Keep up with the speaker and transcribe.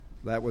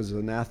That was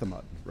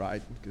anathema,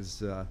 right?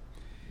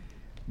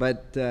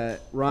 But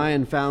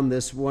Ryan found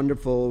this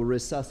wonderful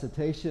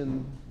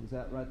resuscitation. Is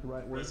that right? The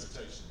right word?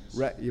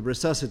 Resuscitation.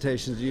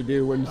 Resuscitations you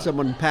do when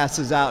someone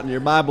passes out in your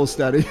Bible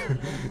study.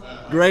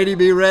 Grady,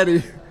 be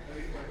ready.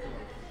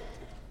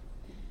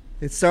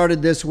 It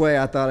started this way.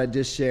 I thought I'd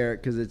just share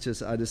it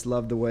because I just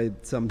love the way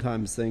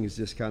sometimes things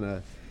just kind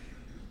of.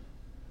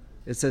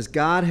 It says,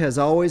 God has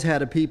always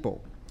had a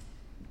people.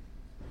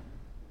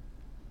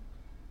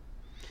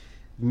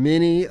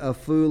 Many a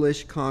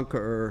foolish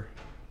conqueror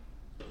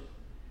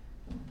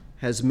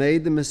has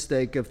made the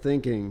mistake of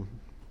thinking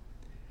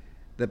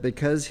that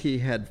because he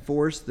had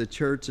forced the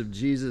church of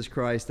Jesus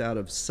Christ out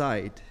of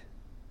sight,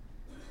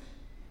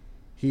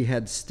 he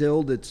had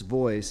stilled its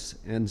voice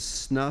and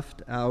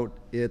snuffed out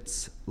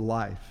its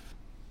life.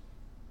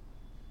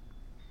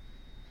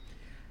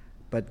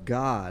 But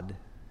God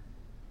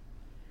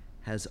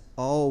has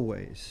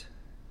always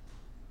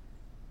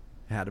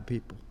had a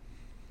people.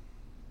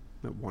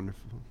 Isn't that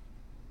wonderful?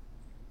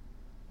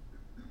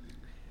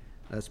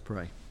 Let's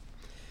pray.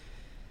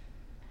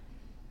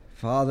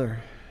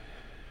 Father,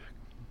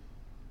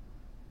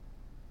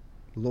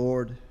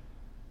 Lord,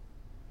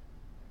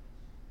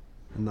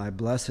 and thy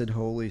blessed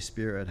Holy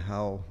Spirit,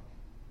 how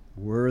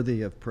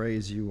worthy of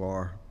praise you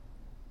are,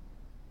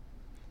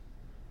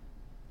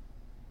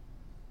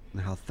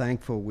 and how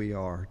thankful we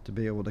are to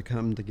be able to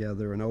come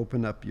together and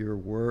open up your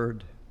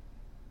word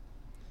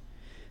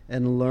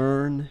and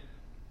learn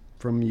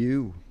from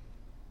you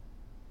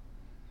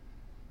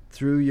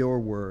through your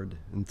word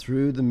and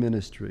through the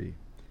ministry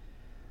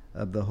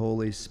of the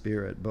Holy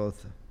Spirit,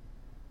 both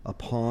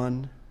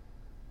upon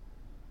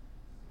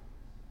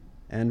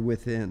and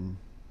within.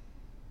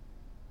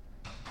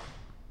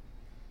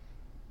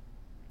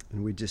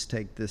 And we just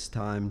take this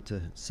time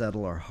to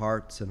settle our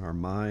hearts and our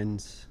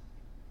minds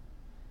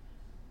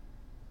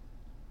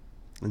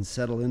and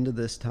settle into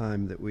this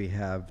time that we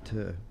have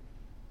to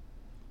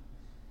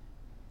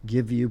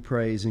give you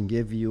praise and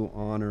give you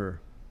honor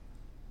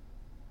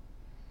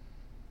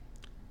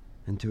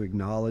and to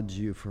acknowledge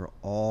you for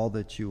all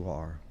that you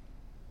are,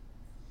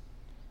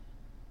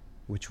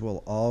 which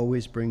will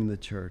always bring the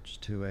church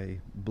to a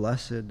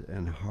blessed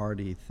and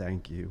hearty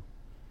thank you.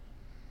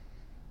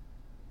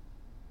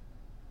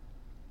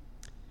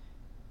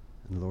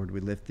 And Lord, we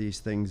lift these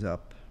things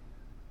up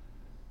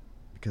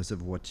because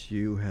of what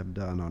you have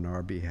done on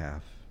our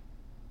behalf.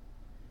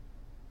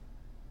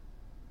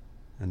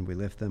 And we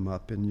lift them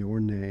up in your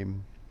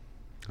name,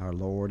 our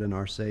Lord and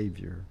our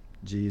Savior,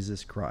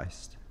 Jesus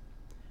Christ.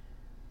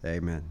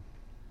 Amen.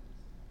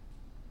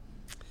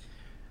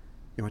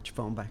 You want your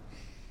phone back?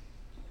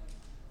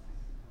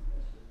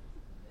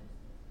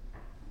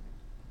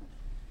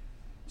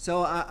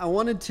 So I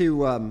wanted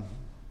to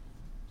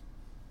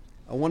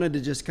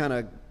just kind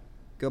of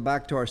go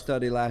back to our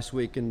study last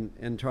week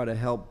and try to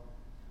help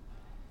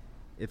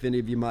if any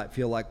of you might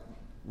feel like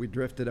we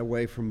drifted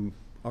away from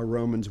our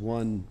Romans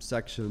 1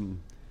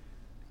 section,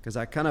 because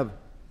I kind of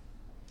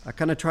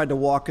tried to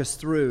walk us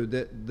through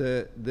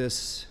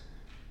this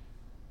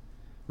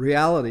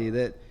reality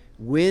that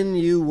when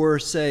you were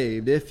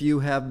saved, if you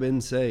have been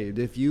saved,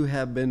 if you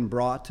have been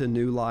brought to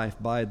new life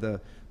by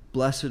the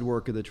blessed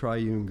work of the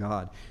triune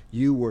God,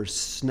 you were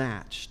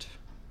snatched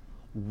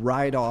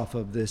right off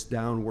of this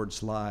downward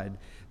slide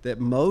that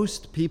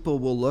most people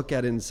will look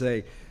at and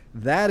say,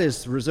 that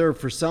is reserved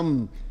for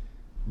some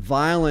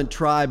violent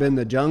tribe in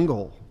the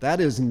jungle. That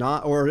is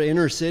not, or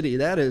inner city.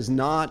 That is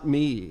not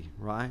me,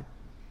 right?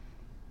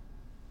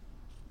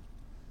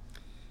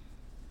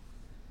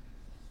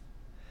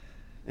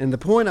 And the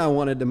point I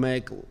wanted to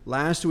make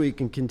last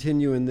week and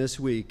continue in this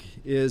week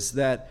is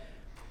that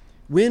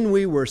when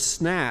we were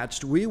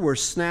snatched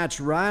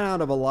right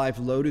out of a life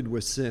loaded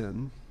with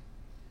sin.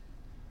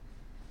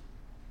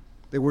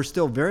 They were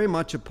still very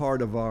much a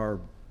part of our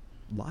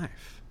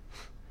life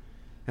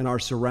and our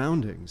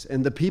surroundings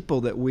and the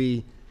people that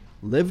we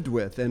lived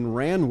with and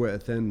ran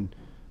with, and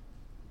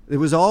it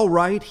was all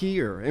right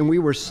here, and we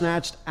were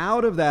snatched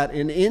out of that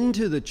and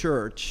into the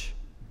church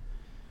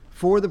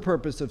for the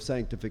purpose of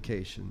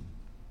sanctification.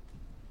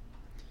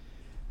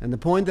 And the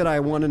point that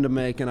I wanted to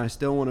make, and I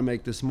still want to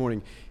make this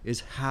morning,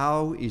 is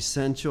how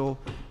essential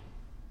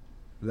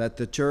that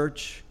the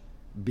church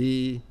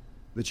be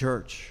the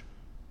church.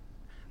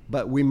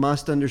 But we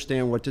must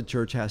understand what the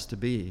church has to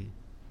be,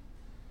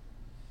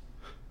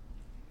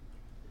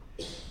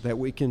 that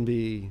we can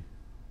be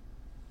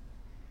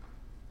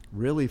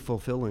really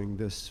fulfilling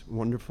this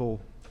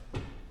wonderful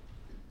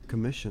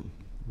commission,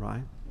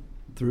 right?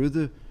 Through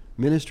the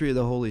ministry of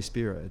the Holy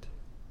Spirit,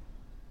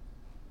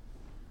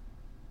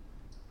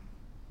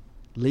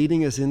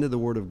 leading us into the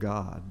Word of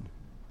God,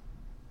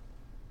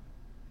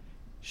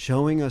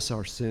 showing us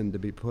our sin to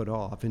be put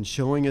off, and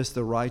showing us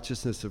the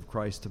righteousness of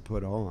Christ to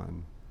put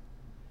on,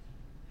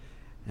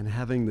 and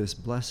having this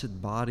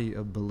blessed body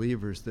of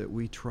believers that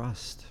we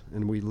trust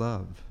and we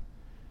love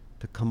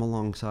to come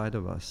alongside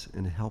of us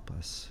and help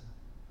us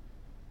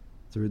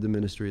through the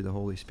ministry of the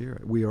Holy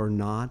Spirit. We are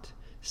not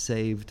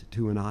saved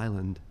to an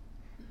island.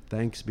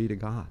 Thanks be to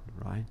God,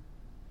 right?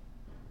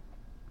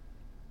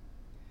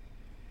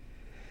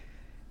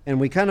 And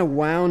we kind of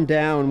wound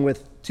down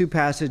with two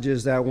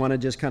passages that I want to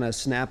just kind of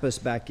snap us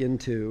back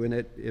into. And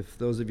if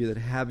those of you that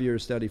have your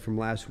study from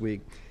last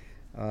week,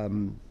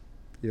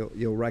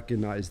 you'll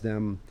recognize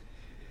them.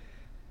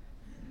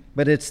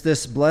 But it's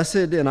this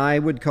blessed, and I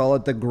would call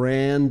it the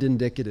grand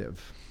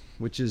indicative,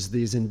 which is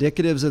these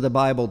indicatives of the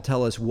Bible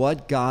tell us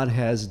what God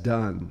has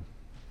done.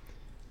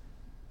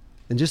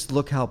 And just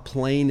look how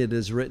plain it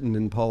is written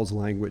in Paul's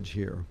language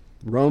here.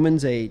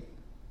 Romans 8,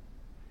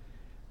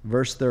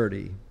 verse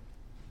 30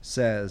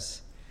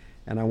 says,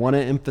 and I want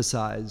to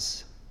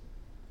emphasize,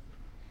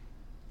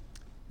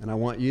 and I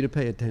want you to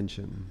pay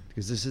attention,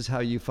 because this is how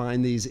you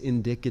find these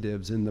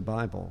indicatives in the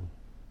Bible.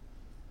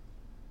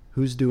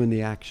 Who's doing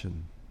the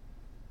action?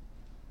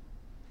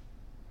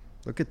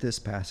 Look at this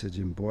passage,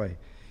 and boy,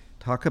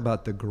 talk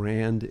about the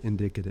grand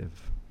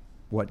indicative,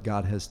 what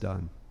God has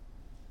done.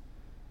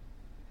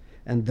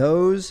 And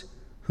those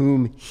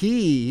whom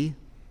he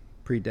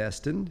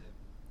predestined,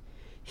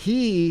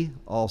 he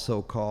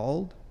also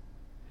called.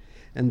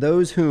 And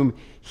those whom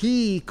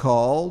he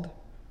called,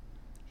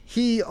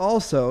 he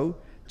also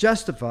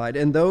justified.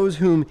 And those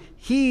whom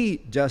he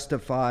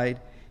justified,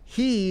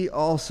 he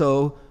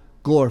also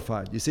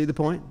glorified. You see the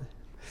point?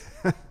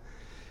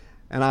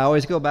 And I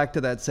always go back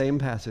to that same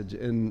passage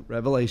in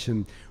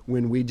Revelation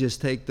when we just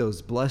take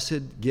those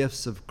blessed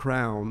gifts of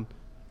crown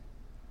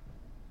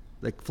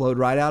that flowed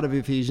right out of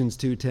Ephesians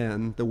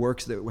 2:10, the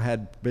works that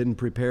had been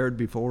prepared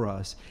before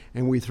us,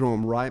 and we throw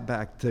them right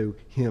back to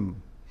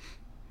him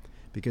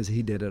because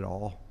he did it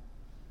all.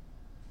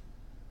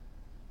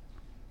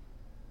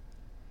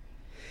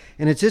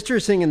 And it's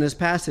interesting in this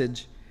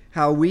passage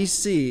how we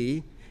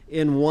see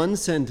in one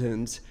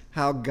sentence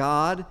how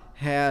God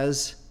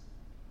has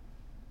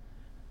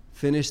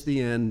finished the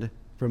end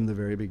from the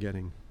very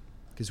beginning,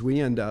 because we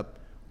end up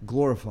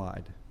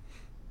glorified.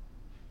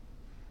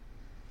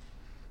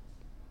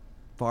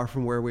 Far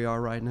from where we are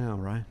right now,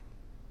 right?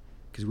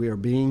 Because we are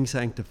being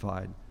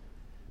sanctified.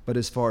 But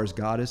as far as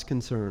God is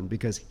concerned,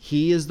 because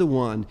he is the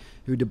one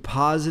who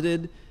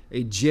deposited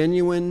a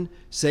genuine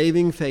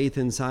saving faith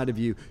inside of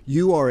you,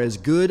 you are as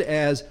good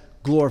as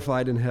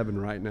glorified in heaven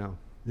right now.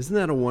 Isn't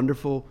that a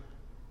wonderful,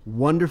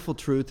 wonderful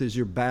truth as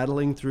you're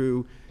battling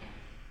through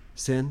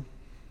sin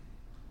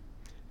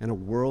in a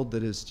world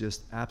that is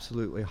just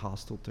absolutely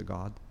hostile to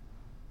God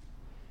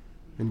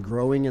and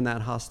growing in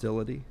that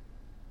hostility?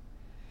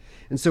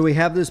 And so we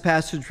have this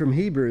passage from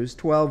Hebrews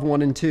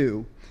 12:1 and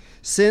 2.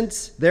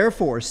 Since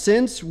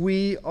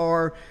we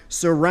are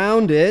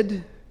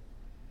surrounded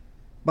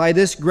by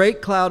this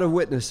great cloud of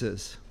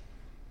witnesses,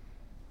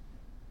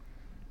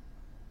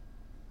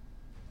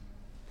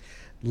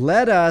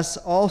 let us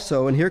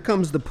also, and here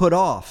comes the put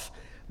off,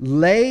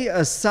 lay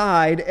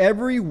aside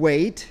every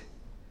weight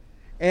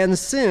and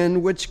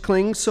sin which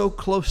clings so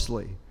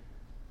closely.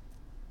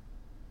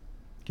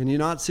 Can you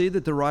not see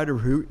that the writer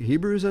of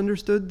Hebrews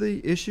understood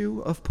the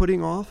issue of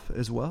putting off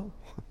as well?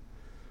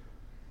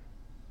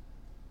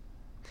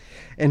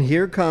 And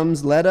here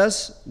comes, let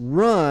us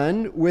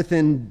run with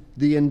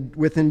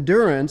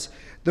endurance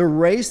the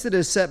race that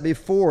is set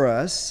before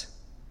us.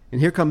 And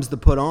here comes the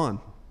put on.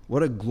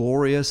 What a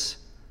glorious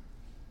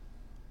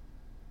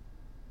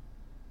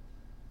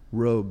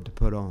robe to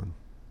put on.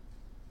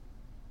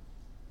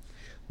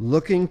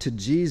 Looking to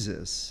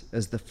Jesus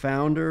as the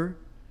founder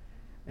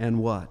and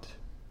what?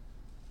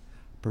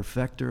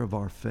 Perfecter of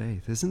our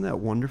faith. Isn't that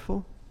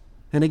wonderful?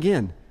 And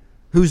again,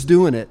 who's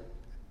doing it?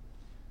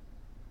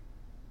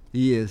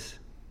 He is.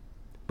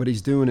 But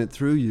he's doing it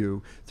through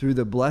you, through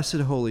the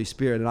blessed Holy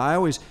Spirit. And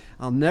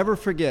I'll never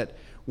forget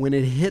when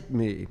it hit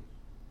me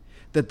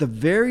that the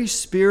very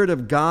Spirit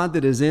of God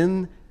that is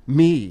in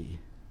me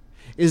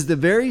is the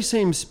very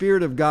same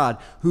Spirit of God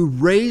who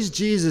raised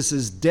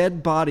Jesus'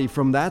 dead body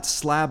from that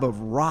slab of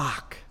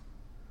rock.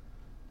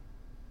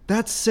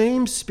 That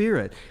same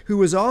Spirit who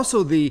was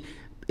also the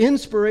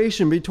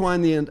inspiration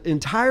between the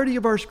entirety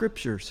of our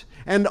scriptures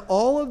and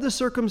all of the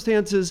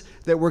circumstances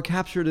that were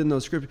captured in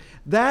those scriptures.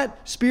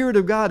 That Spirit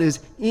of God is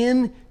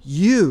in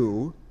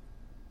you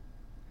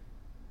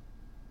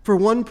for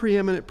one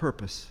preeminent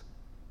purpose: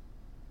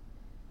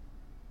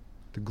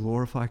 to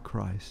glorify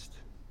Christ.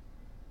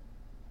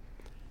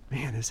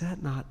 Man, is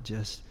that not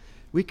just...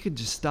 We could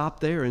just stop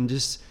there and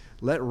just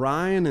let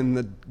Ryan and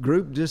the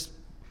group just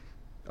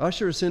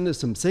usher us into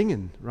some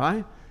singing,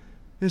 right?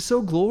 It's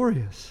so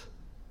glorious.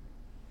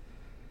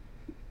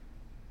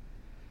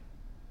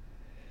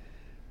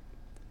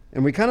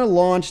 And we kind of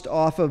launched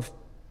off of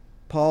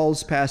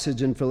Paul's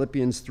passage in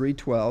Philippians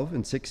 3:12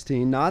 and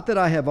 16. Not that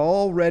I have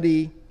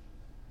already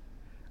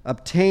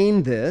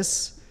obtained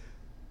this.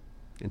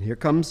 And here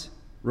comes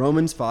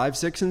Romans 5,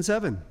 6, and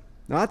 7.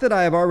 Not that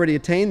I have already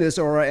attained this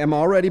or I am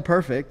already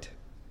perfect.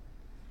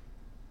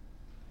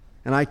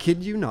 And I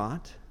kid you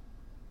not,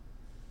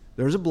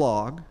 there's a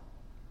blog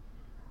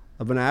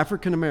of an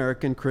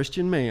African-American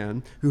Christian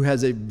man who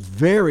has a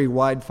very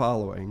wide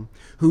following,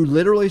 who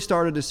literally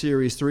started a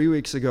series 3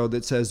 weeks ago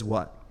that says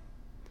what?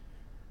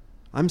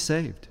 I'm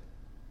saved.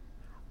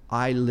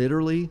 I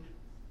literally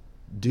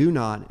do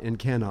not and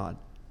cannot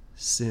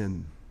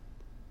sin.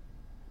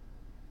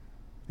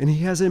 And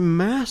he has a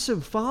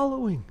massive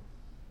following.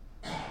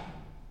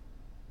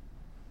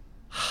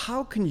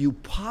 How can you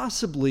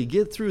possibly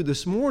get through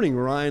this morning,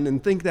 Ryan,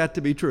 and think that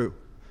to be true?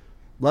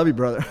 Love you,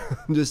 brother.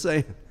 I'm just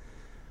saying.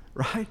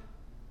 Right?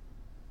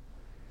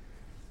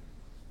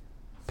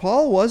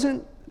 Paul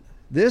wasn't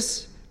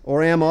this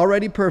or am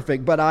already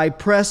perfect, but I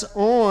press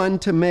on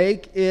to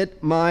make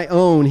it my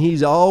own.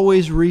 He's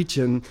always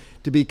reaching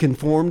to be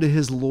conformed to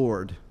his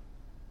Lord.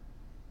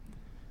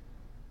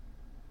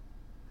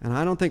 And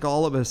I don't think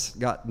all of us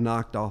got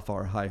knocked off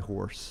our high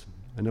horse.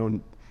 I know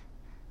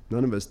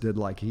none of us did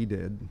like he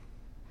did.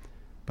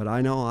 But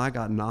I know I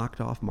got knocked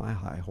off my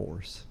high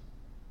horse.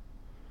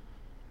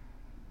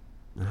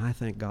 And I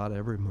thank God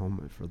every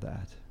moment for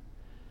that.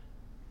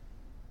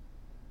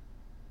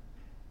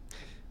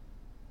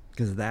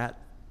 Because that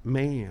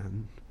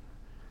man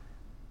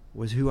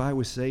was who I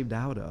was saved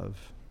out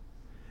of.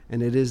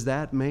 And it is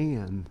that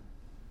man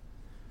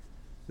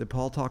that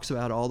Paul talks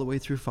about all the way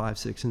through 5,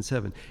 6, and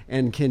 7.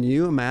 And can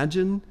you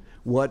imagine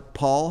what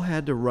Paul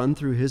had to run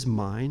through his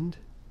mind?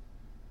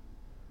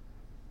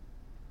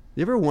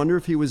 You ever wonder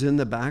if he was in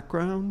the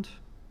background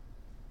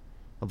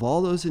of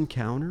all those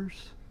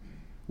encounters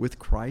with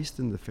Christ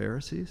and the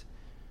Pharisees?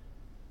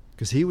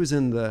 Because he was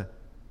in the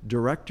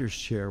director's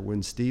chair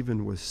when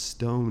Stephen was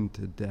stoned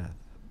to death.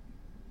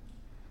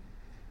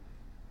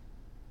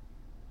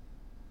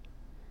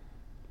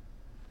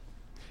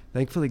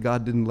 Thankfully,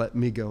 God didn't let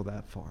me go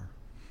that far.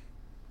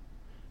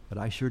 But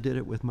I sure did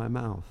it with my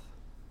mouth.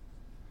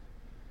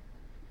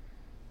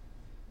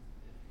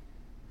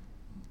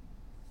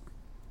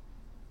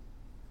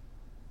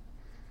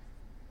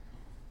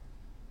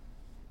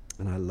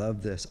 And I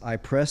love this. I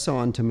press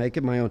on to make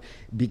it my own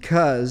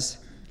because,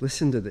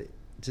 listen to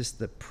just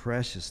the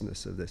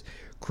preciousness of this.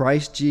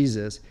 Christ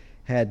Jesus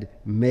had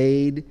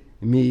made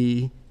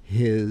me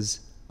his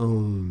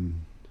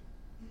own.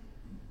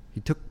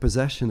 He took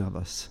possession of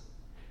us.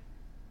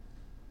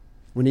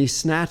 When he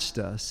snatched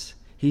us,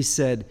 he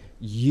said,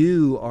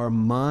 "You are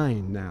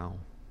mine now."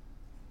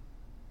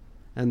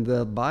 And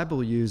the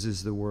Bible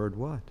uses the word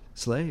what?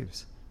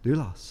 Slaves,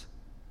 doulos.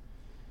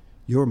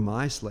 You're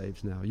my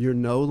slaves now. You're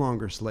no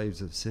longer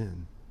slaves of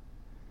sin.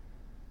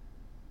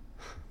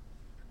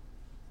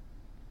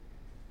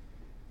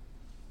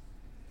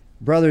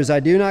 Brothers, I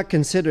do not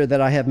consider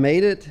that I have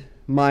made it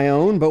my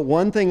own, but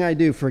one thing I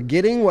do,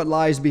 forgetting what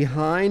lies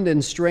behind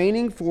and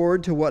straining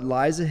forward to what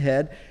lies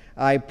ahead,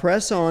 I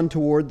press on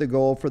toward the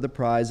goal for the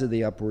prize of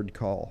the upward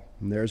call.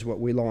 And there's what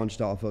we launched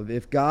off of.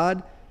 If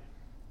God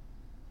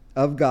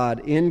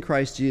in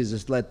Christ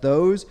Jesus, let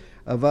those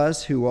of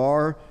us who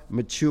are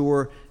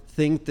mature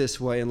think this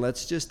way. And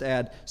let's just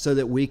add, so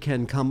that we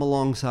can come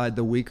alongside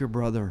the weaker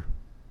brother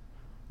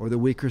or the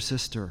weaker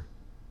sister.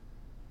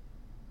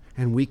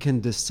 And we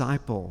can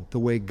disciple the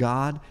way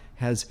God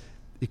has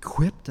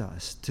equipped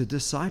us to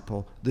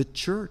disciple the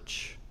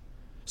church,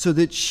 so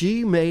that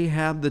she may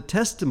have the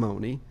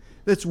testimony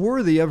that's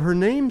worthy of her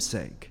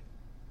namesake.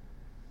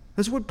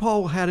 That's what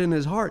Paul had in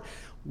his heart.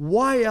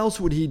 Why else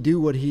would he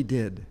do what he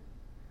did?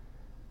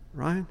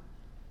 Right?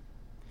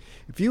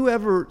 If you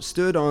ever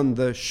stood on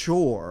the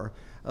shore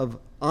of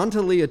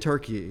Antalya,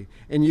 Turkey,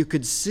 and you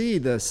could see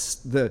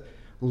the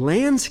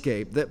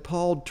landscape that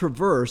Paul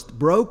traversed,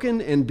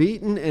 broken and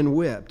beaten and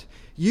whipped,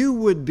 you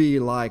would be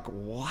like,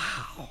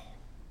 wow,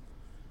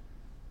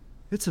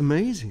 it's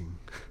amazing.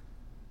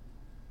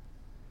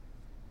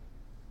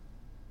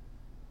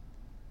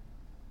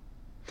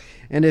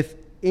 And if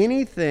in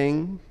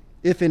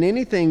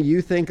anything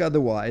you think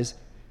otherwise,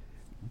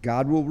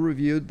 God will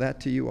reveal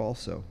that to you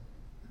also,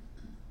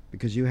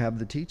 because you have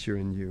the teacher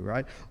in you,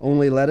 right?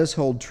 Only let us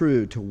hold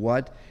true to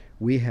what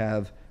we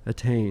have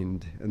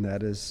attained, and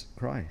that is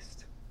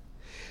Christ.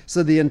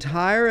 So the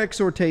entire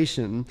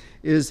exhortation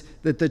is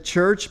that the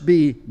church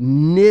be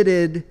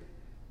knitted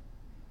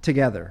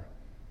together.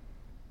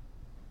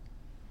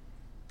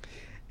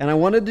 And I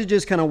wanted to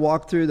just kind of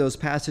walk through those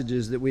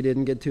passages that we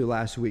didn't get to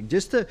last week,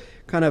 just to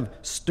kind of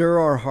stir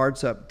our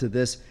hearts up to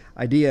this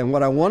idea. And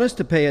what I want us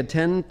to pay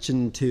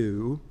attention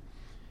to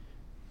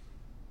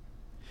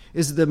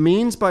is the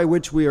means by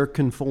which we are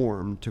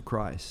conformed to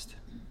Christ.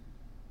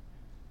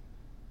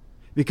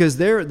 Because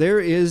there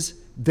is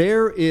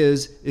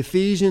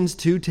Ephesians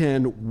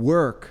 2:10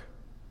 work.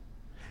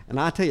 And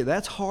I tell you,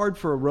 that's hard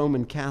for a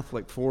Roman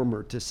Catholic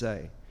former to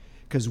say,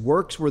 because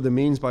works were the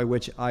means by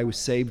which I was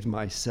saved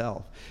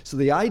myself. So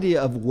the idea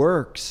of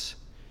works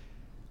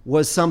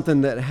was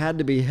something that had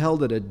to be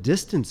held at a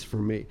distance for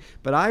me.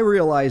 But I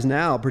realize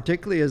now,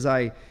 particularly as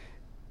I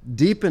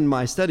deepen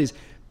my studies,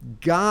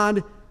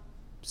 God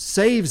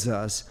saves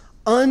us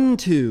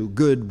unto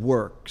good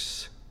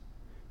works.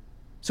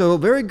 So a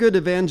very good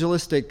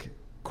evangelistic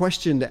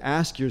question to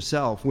ask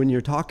yourself when you're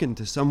talking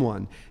to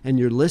someone and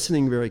you're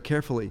listening very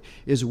carefully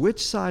is,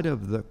 which side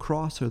of the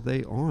cross are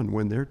they on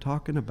when they're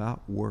talking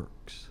about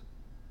works?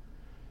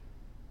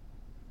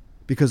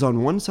 Because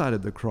on one side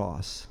of the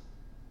cross,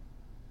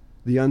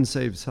 the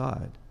unsaved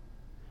side,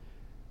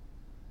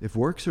 if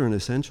works are an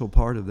essential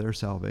part of their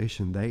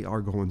salvation, they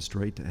are going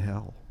straight to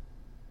hell.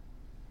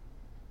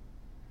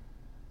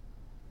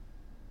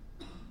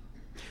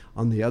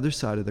 on the other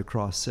side of the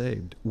cross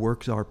saved.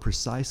 Works are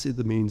precisely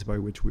the means by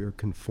which we are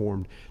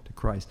conformed to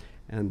Christ.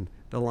 And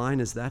the line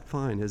is that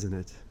fine, isn't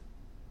it?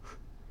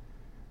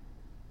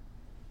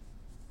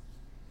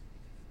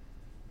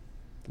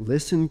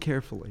 Listen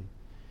carefully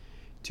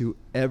to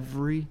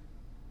every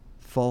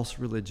false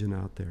religion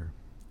out there,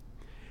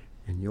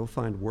 and you'll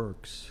find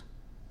works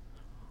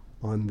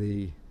on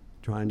the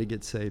trying to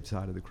get saved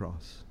side of the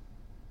cross.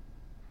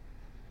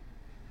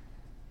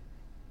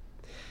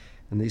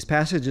 And these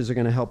passages are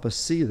going to help us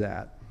see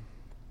that.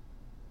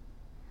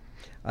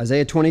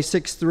 Isaiah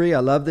 26:3, I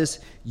love this.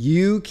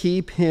 You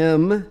keep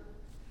him,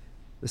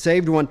 the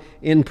saved one,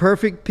 in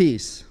perfect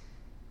peace,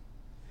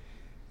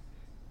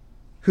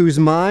 whose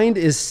mind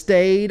is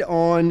stayed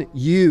on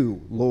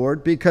you,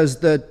 Lord,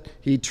 because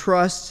he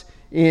trusts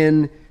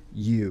in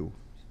you.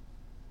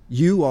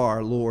 You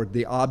are, Lord,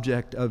 the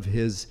object of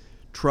his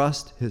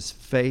trust, his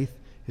faith,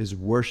 his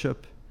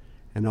worship,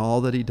 and all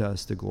that he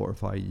does to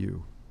glorify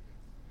you.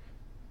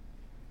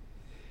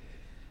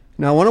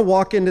 Now, I want to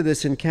walk into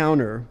this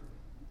encounter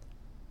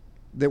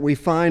that we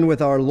find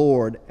with our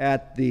Lord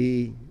at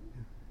the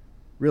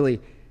really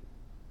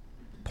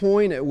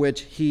point at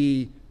which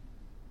he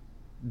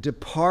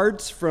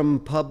departs from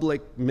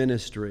public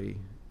ministry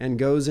and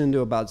goes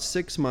into about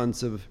 6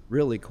 months of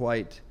really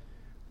quite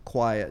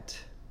quiet,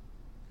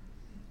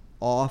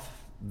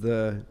 off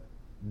the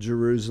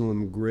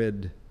Jerusalem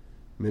grid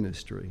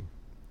ministry.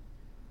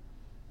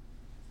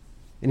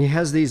 And he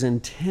has these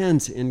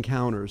intense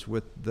encounters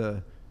with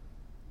the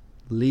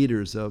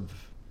leaders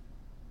of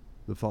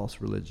the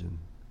false religion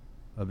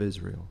of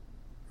Israel,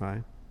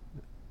 right?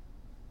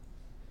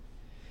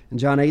 In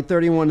John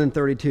 8:31 and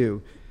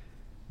 32,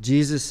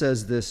 Jesus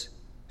says this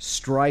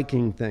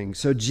striking thing.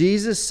 So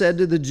Jesus said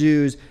to the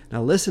Jews,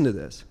 now listen to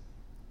this.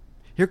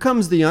 Here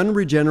comes the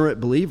unregenerate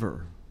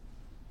believer.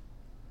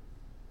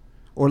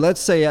 Or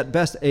let's say at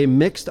best a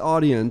mixed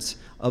audience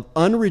of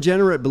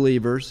unregenerate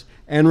believers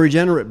and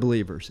regenerate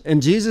believers.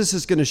 And Jesus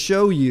is going to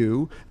show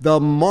you the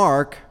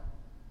mark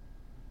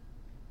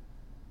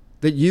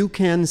that you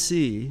can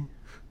see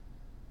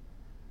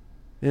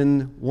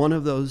in one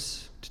of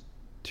those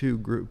two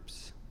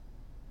groups.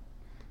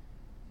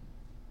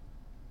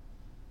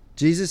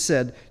 Jesus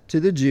said to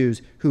the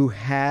Jews who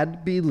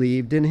had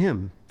believed in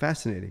him,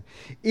 fascinating,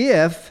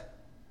 if,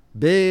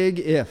 big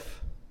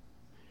if,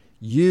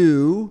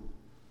 you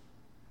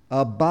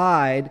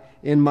abide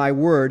in my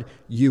word,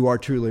 you are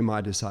truly my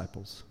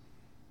disciples.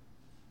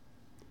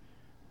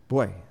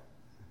 Boy,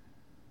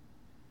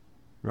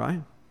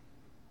 right?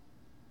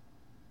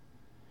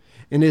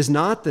 And is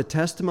not the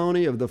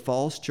testimony of the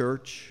false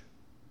church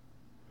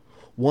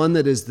one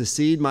that as the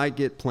seed might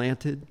get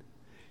planted,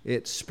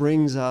 it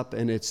springs up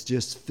and it's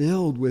just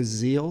filled with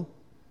zeal?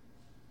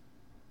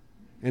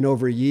 And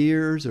over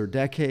years or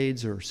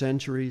decades or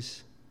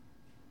centuries,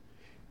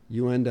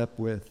 you end up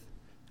with,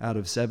 out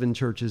of 7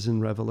 churches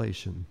in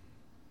Revelation,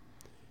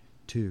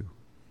 2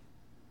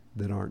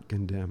 that aren't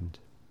condemned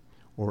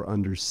or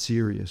under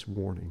serious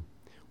warning.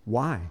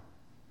 Why?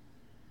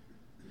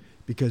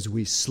 Because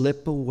we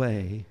slip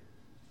away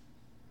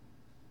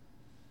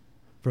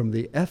from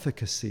the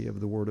efficacy of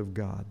the Word of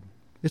God.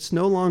 It's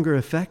no longer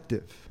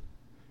effective.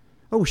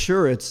 Oh,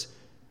 sure,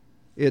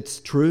 it's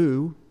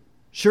true.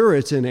 Sure,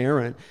 it's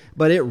inerrant,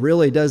 but it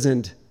really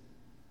doesn't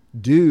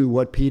do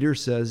what Peter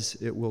says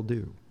it will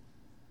do.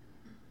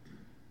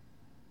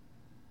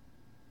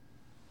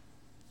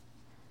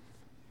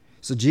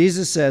 So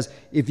Jesus says,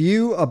 if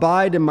you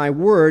abide in my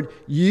word,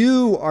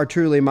 you are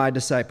truly my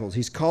disciples.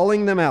 He's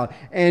calling them out,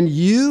 and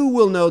you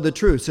will know the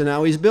truth. So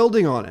now he's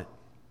building on it.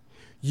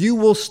 You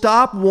will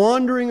stop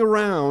wandering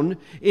around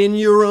in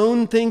your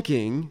own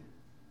thinking,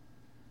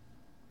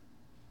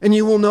 and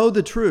you will know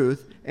the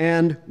truth.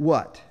 And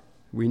what?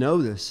 We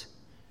know this.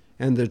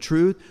 And the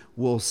truth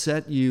will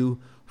set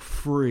you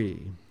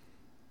free.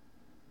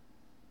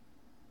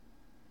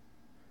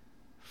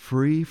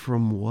 Free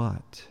from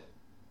what?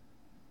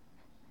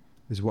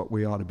 Is what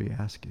we ought to be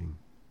asking.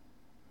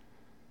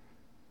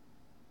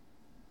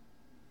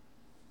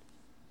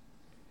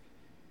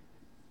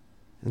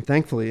 And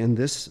thankfully, in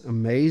this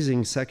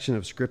amazing section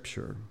of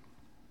Scripture,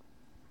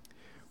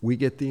 we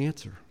get the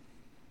answer.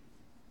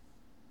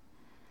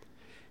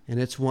 And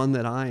it's one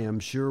that I am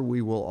sure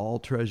we will all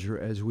treasure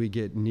as we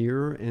get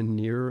nearer and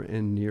nearer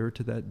and nearer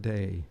to that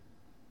day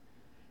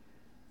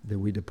that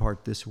we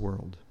depart this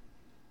world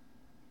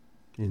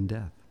in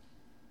death.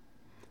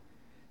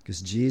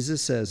 Because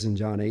Jesus says in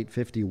John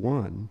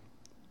 8:51,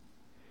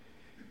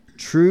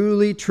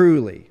 truly,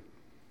 truly,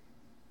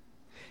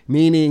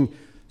 meaning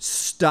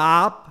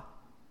stop,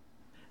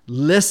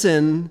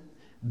 listen,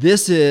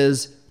 this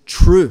is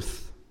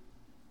truth.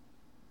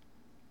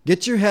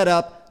 Get your head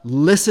up,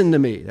 listen to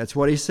me. That's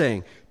what he's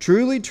saying.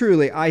 Truly,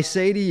 truly, I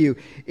say to you,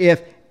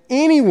 if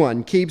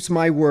anyone keeps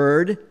my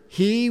word,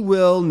 he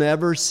will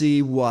never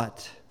see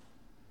what?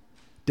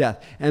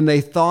 Death. And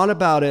they thought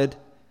about it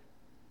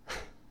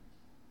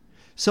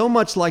so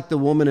much like the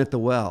woman at the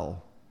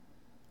well,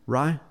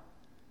 right?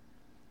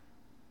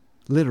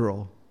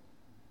 Literal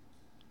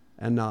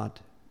and not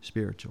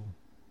spiritual.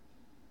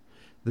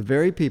 The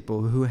very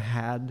people who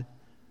had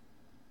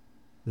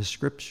the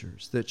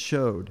scriptures that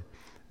showed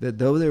that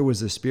though there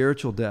was a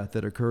spiritual death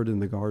that occurred in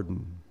the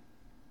garden,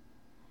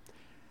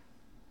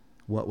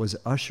 what was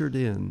ushered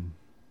in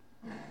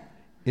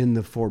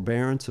the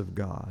forbearance of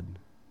God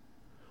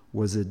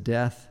was a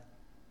death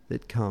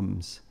that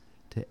comes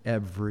to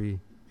every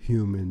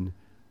human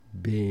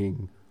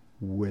being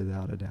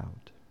without a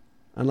doubt.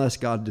 Unless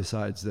God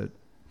decides that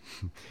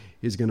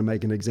he's going to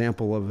make an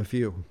example of a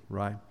few,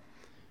 right?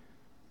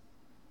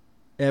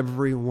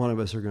 Every one of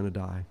us are going to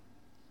die.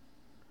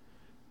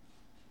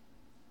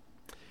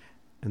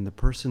 And the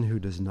person who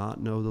does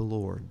not know the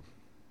Lord,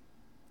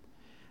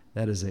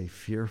 that is a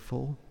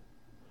fearful,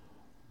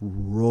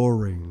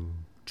 roaring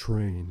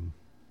train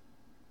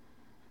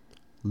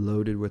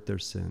loaded with their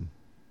sin.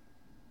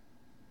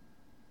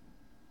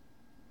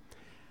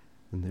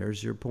 And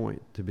there's your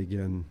point to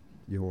begin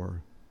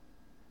your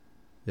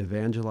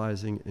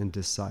evangelizing and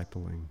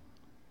discipling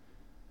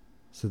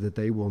so that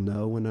they will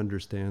know and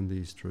understand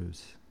these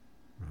truths,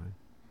 right?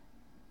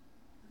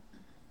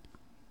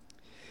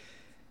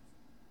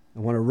 I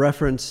want to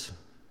reference,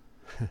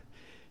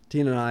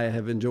 Tina and I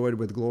have enjoyed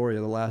with Gloria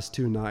the last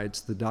 2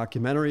 nights, the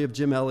documentary of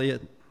Jim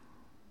Elliot.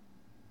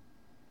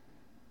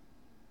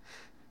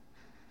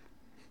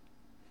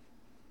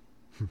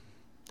 I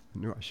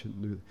knew I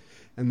shouldn't do that.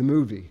 And the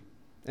movie,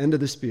 End of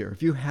the Spear.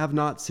 If you have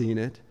not seen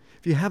it,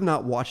 if you have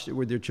not watched it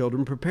with your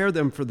children, prepare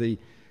them for the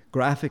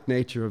graphic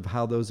nature of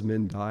how those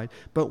men died.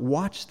 But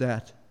watch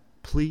that,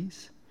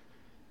 please.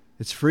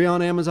 It's free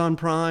on Amazon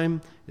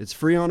Prime. It's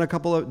free on a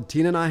couple of...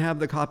 Tina and I have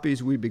the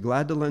copies. We'd be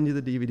glad to lend you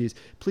the DVDs.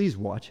 Please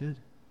watch it.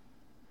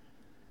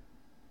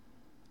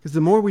 Because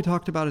the more we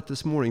talked about it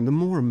this morning, the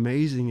more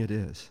amazing it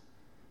is.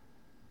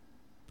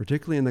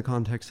 Particularly in the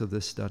context of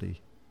this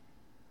study.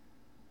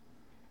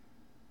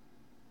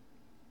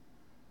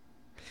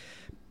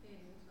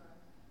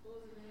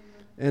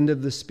 End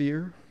of the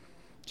Spear,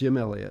 Jim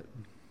Elliot.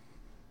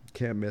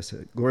 Can't miss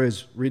it.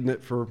 Gloria's reading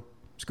it for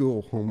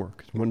school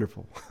homework. It's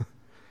wonderful.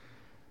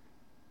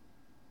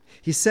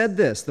 He said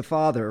this, the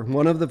father,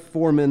 one of the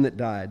 4 men that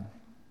died.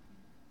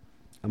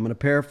 I'm going to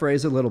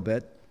paraphrase a little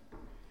bit.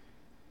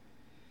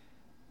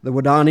 The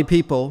Wadani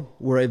people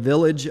were a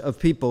village of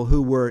people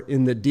who were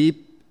in the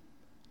deep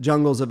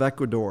jungles of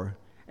Ecuador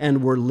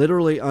and were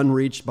literally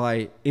unreached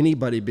by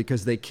anybody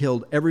because they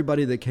killed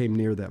everybody that came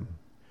near them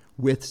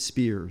with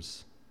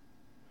spears.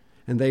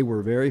 And they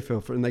were very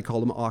fearful, and they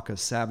called them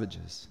Aucas,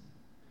 savages.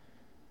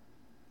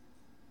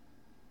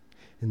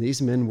 And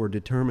these men were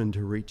determined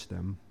to reach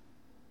them.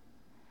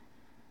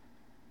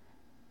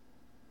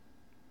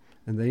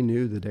 And they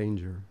knew the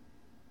danger.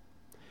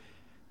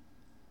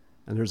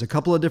 And there's a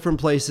couple of different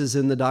places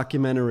in the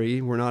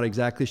documentary. We're not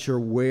exactly sure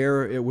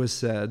where it was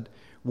said.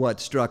 What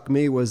struck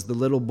me was the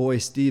little boy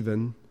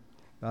Stephen,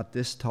 about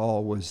this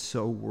tall, was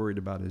so worried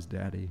about his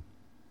daddy.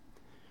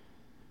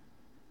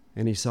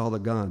 And he saw the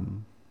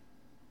gun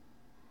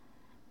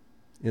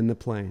in the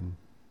plane.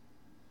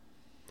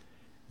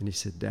 And he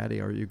said, "Daddy,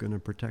 are you going to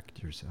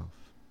protect yourself?"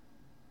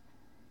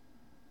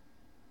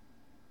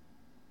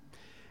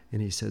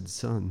 And he said,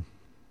 "Son,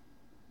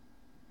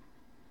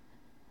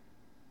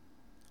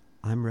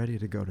 I'm ready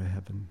to go to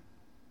heaven.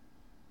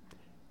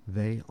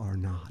 They are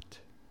not."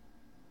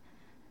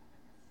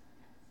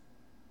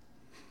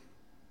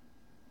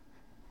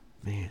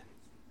 Man,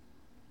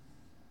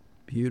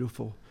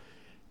 beautiful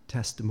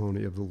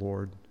testimony of the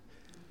Lord.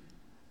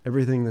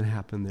 Everything that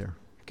happened there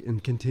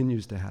and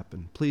continues to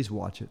happen. Please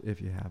watch it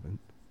if you haven't.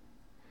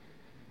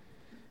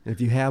 And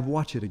if you have,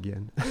 watch it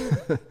again.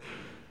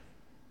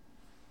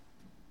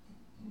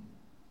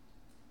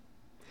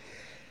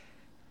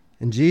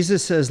 And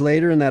Jesus says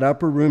later in that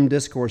upper room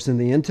discourse, in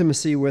the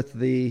intimacy with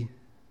the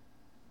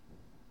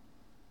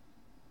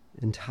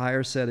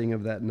entire setting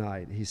of that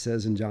night, he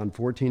says in John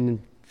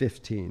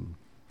 14:15,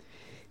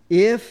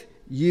 "If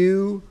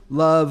you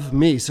love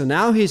me." So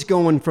now he's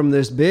going from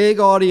this big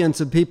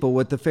audience of people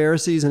with the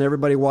Pharisees and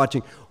everybody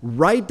watching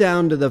right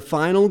down to the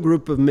final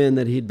group of men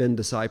that he'd been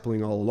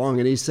discipling all along.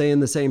 And he's saying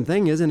the same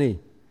thing, isn't he?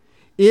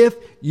 If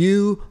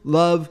you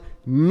love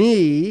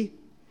me,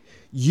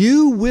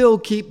 you will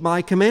keep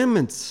my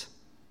commandments.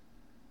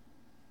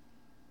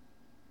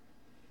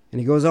 And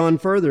he goes on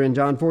further in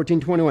John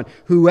 14:21.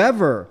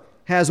 Whoever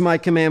has my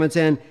commandments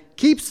and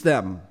keeps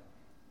them,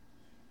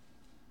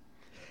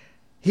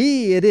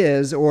 he it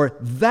is, or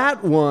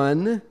that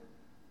one,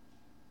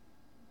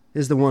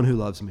 is the one who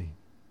loves me.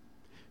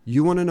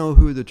 You want to know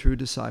who the true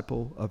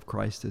disciple of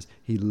Christ is?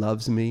 He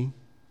loves me.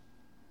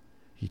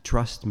 He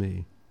trusts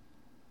me.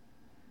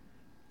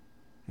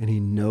 And he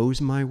knows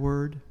my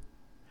word.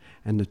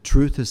 And the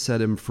truth has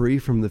set him free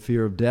from the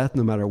fear of death,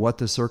 no matter what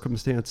the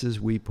circumstances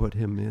we put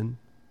him in.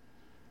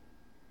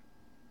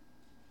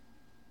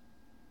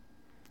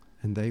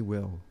 And they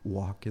will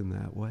walk in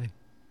that way.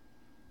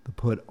 The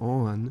put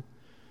on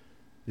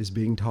is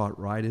being taught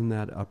right in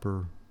that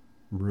upper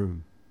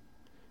room.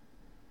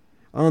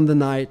 On the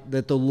night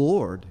that the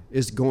Lord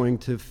is going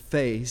to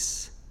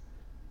face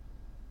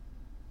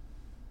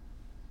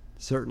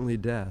certainly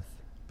death,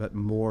 but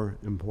more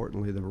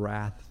importantly, the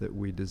wrath that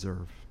we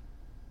deserve.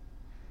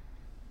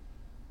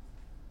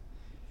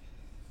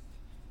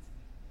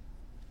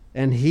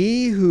 And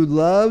he who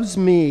loves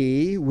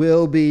me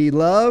will be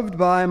loved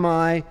by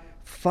my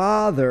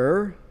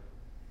Father,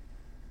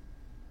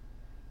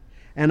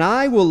 and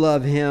I will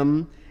love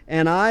him,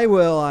 and I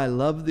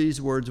love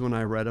these words when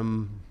I read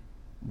them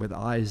with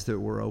eyes that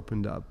were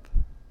opened up.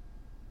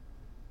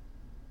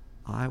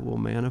 I will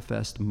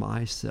manifest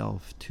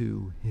myself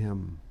to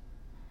him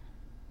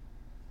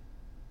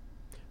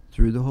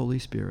through the Holy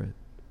Spirit,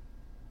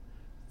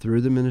 through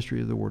the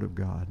ministry of the Word of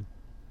God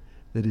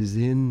that is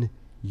in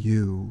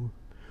you.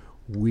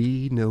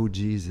 We know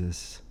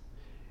Jesus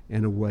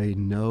in a way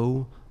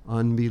no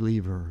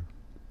unbeliever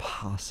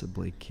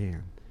possibly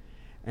can.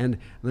 And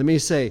let me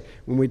say,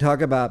 when we talk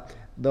about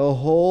the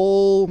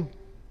whole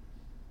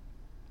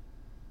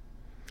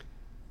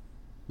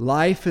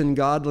life and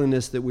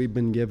godliness that we've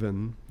been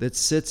given, that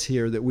sits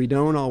here, that we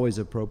don't always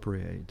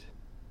appropriate,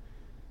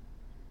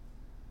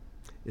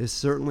 is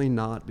certainly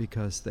not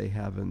because they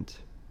haven't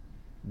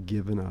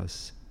given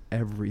us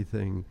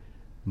everything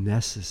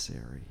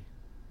necessary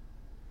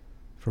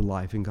for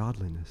life and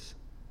godliness.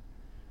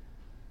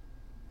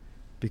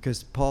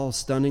 Because Paul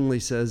stunningly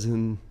says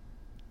in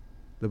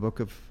the book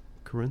of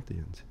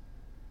Corinthians,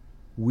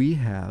 we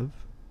have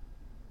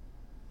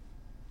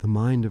the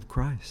mind of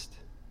Christ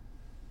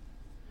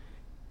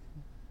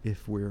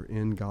if we're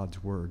in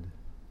God's Word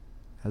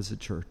as a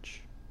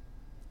church.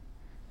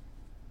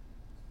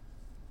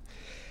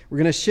 We're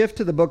going to shift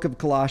to the book of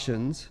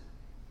Colossians.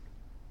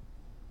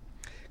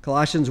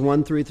 Colossians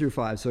 1, 3 through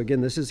 5. So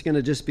again, this is going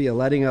to just be a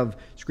letting of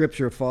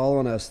Scripture fall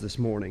on us this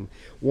morning.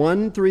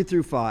 1, 3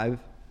 through 5.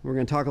 We're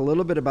going to talk a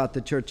little bit about the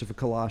church of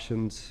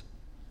Colossians.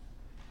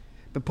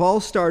 But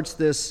Paul starts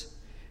this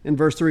in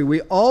verse 3.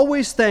 We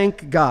always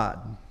thank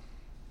God,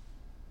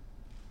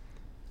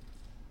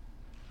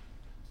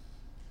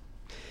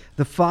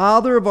 the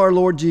Father of our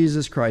Lord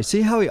Jesus Christ.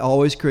 See how he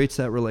always creates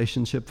that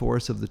relationship for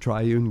us of the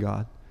triune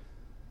God?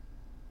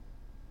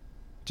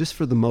 Just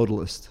for the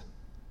modalist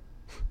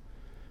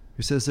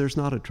who says there's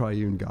not a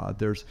triune God.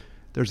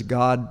 There's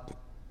God,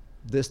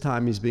 this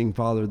time he's being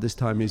Father, this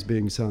time he's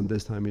being Son,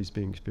 this time he's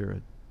being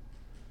Spirit.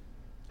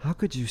 How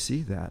could you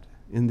see that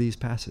in these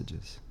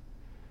passages?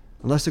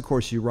 Unless, of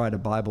course, you write a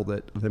Bible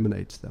that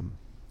eliminates them.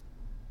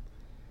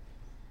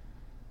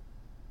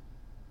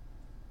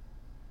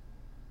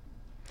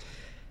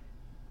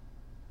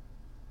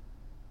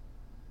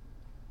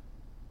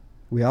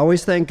 We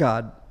always thank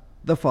God,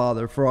 the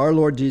Father, for our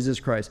Lord Jesus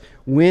Christ,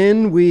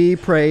 when we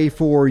pray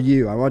for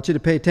you. I want you to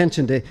pay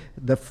attention to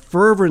the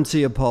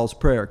fervency of Paul's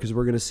prayer, because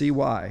we're going to see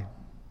why.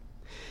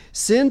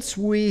 Since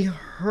we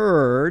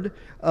heard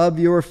of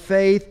your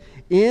faith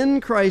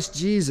in Christ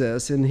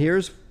Jesus, and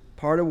here's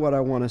part of what I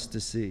want us to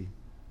see.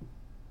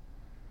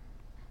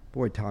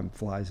 Boy, time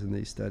flies in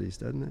these studies,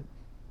 doesn't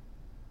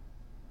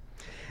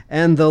it?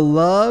 And the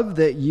love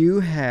that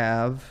you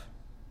have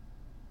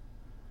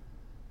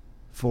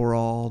for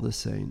all the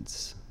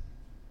saints.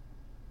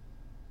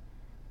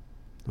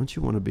 Don't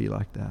you want to be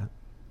like that?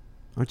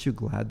 Aren't you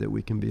glad that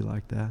we can be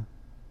like that?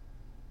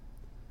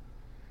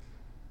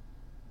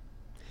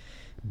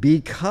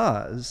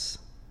 Because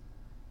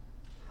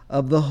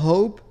of the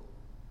hope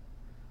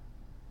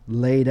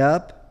laid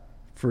up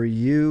for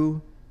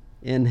you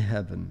in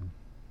heaven.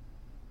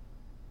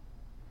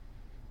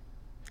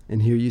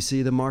 And here you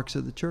see the marks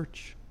of the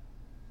church.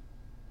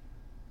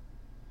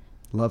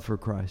 Love for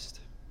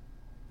Christ.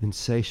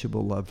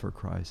 Insatiable love for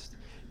Christ.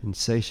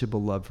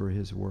 Insatiable love for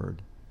His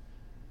Word.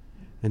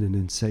 And an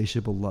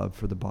insatiable love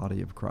for the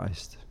body of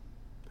Christ,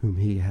 whom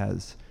He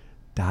has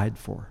died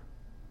for.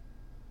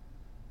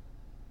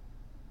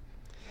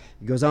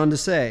 He goes on to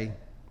say,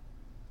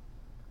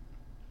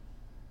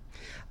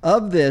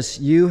 of this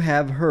you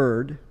have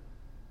heard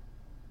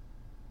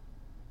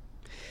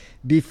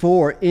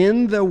before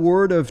in the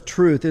word of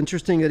truth.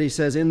 Interesting that he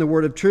says in the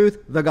word of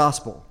truth, the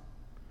gospel.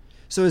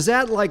 So is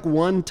that like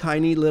one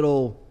tiny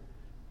little,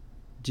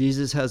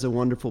 Jesus has a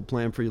wonderful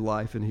plan for your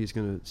life and He's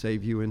going to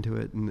save you into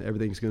it and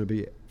everything's going to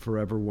be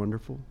forever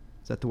wonderful?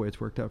 Is that the way it's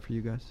worked out for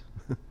you guys?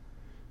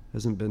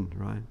 Hasn't been,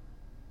 right?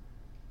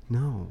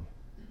 No.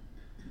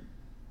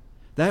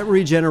 That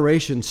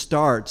regeneration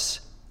starts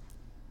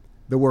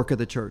the work of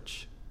the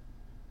church.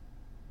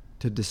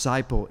 To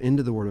disciple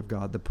into the Word of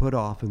God, the put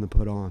off and the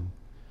put on,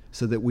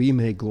 so that we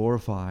may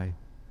glorify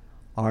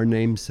our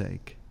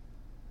namesake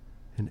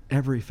in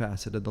every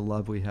facet of the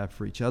love we have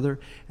for each other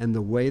and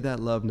the way that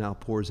love now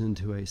pours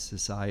into a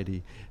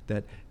society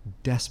that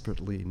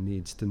desperately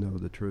needs to know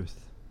the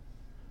truth.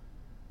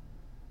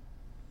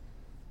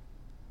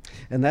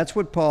 And that's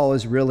what Paul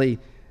is really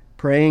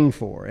praying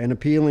for and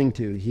appealing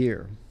to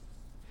here.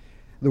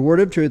 The word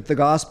of truth, the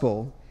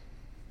gospel,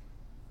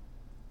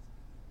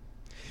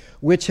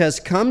 which has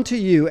come to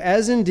you,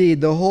 as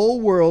indeed the whole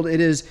world it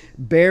is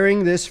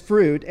bearing this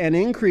fruit and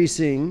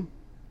increasing,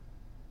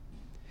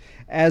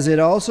 as it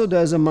also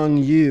does among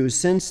you,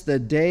 since the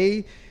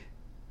day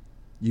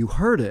you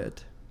heard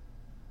it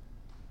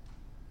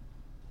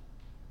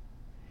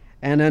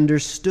and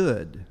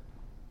understood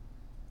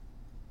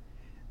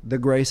the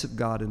grace of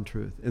God in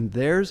truth. And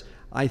there's,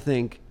 I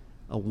think,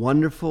 a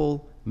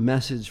wonderful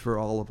message for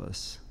all of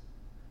us.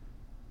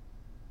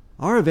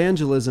 Our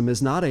evangelism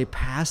is not a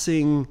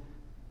passing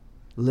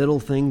little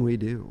thing we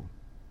do.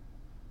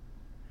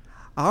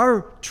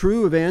 Our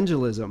true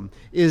evangelism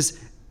is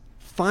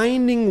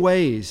finding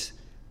ways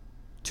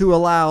to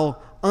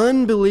allow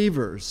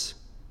unbelievers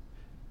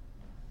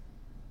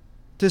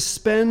to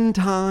spend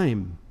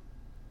time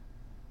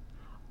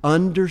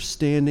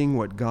understanding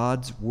what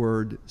God's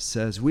Word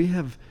says. We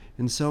have,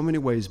 in so many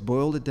ways,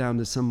 boiled it down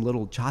to some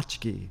little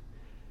tchotchke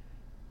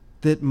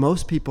that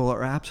most people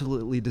are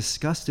absolutely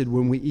disgusted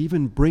when we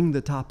even bring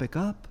the topic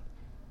up.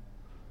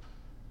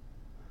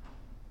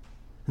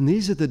 And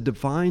these are the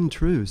divine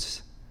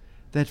truths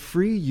that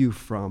free you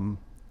from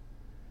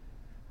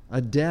a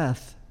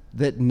death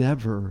that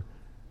never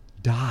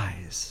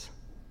dies.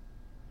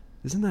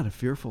 Isn't that a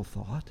fearful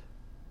thought?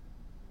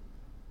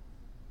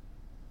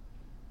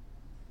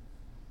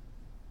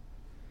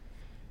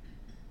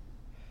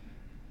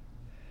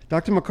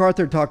 Dr.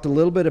 MacArthur talked a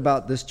little bit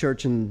about this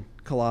church in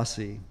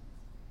Colossae.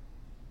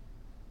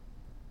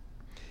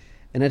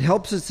 And it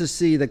helps us to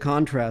see the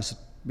contrast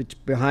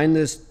behind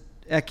this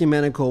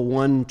ecumenical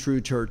one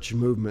true church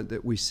movement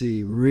that we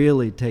see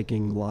really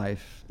taking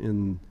life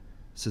in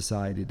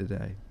society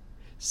today.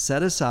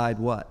 Set aside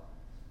what?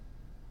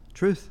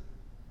 Truth.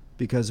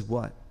 Because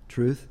what?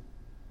 Truth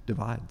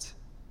divides.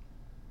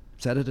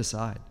 Set it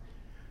aside.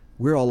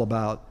 We're all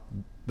about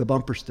the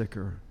bumper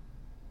sticker,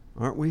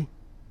 aren't we?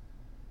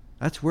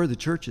 That's where the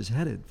church is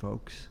headed,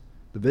 folks.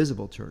 The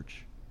visible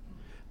church.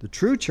 The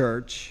true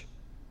church,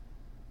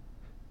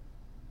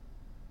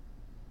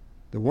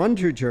 the one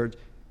true church,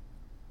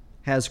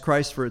 has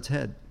Christ for its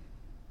head.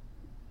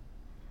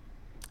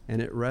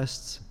 And it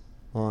rests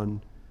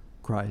on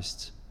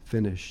Christ's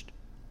finished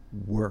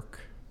work.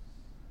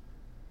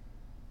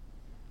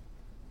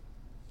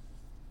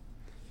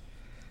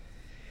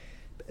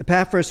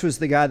 Epaphras was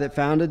the guy that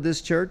founded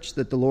this church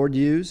that the Lord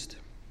used.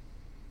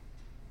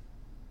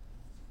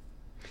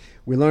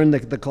 We learned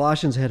that the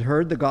Colossians had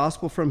heard the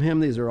gospel from him.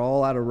 These are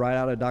all right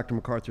out of Dr.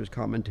 MacArthur's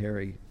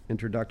commentary,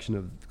 introduction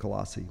of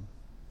Colossae.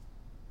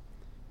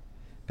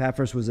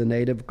 Epaphras was a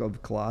native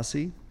of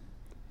Colossae.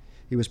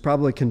 He was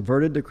probably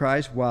converted to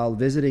Christ while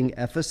visiting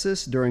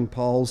Ephesus during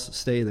Paul's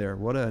stay there.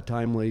 What a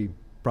timely,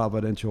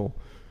 providential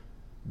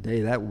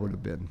day that would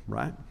have been,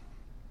 right?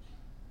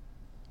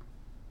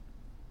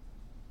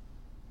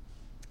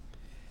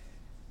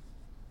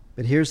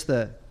 But here's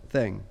the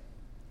thing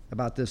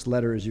about this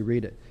letter as you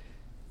read it.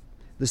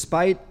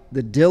 Despite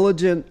the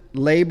diligent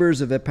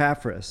labors of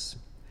Epaphras,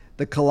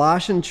 the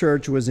Colossian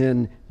church was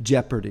in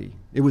jeopardy.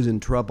 It was in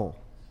trouble.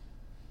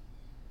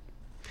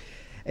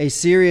 A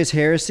serious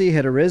heresy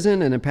had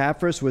arisen, and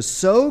Epaphras was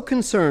so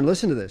concerned.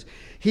 Listen to this.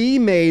 He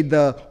made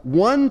the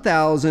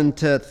 1,000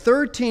 to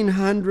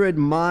 1,300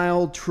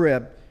 mile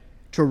trip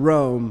to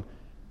Rome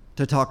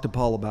to talk to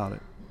Paul about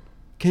it.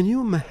 Can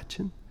you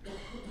imagine?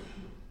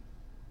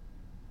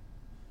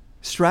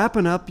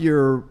 Strapping up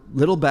your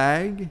little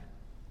bag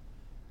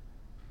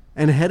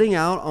and heading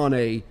out on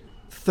a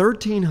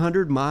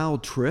 1,300 mile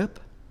trip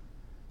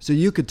so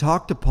you could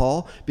talk to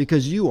Paul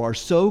because you are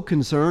so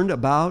concerned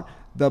about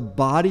the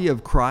body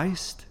of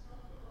Christ?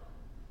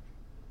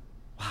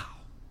 Wow.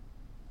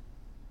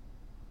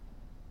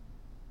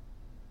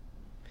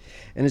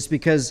 And it's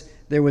because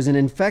there was an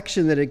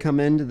infection that had come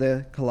into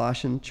the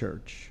Colossian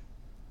church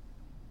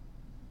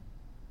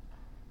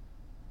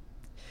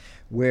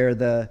where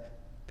the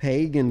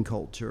pagan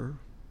culture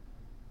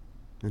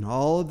and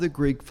all of the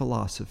Greek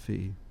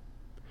philosophy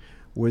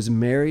was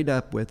married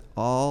up with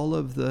all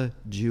of the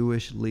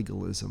Jewish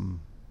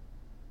legalism.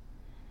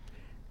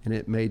 And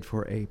it made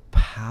for a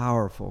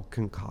powerful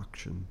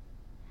concoction,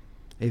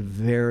 a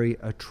very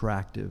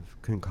attractive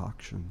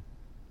concoction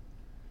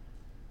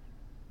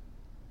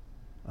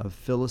of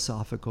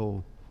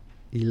philosophical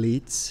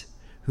elites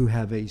who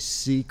have a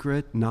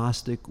secret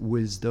Gnostic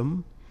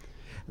wisdom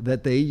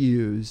that they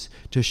use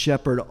to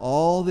shepherd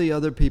all the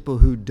other people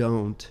who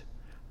don't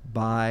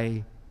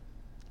by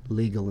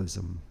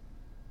legalism.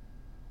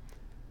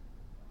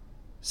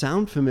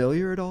 Sound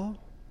familiar at all?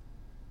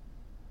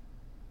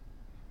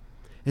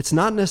 It's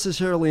not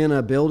necessarily in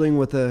a building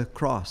with a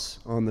cross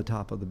on the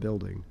top of the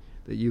building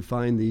that you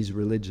find these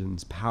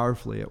religions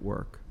powerfully at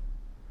work,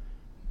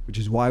 which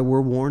is why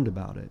we're warned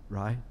about it,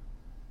 right?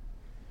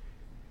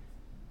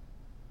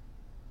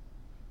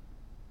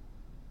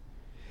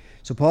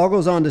 So Paul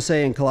goes on to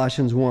say in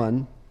Colossians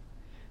 1,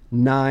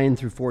 9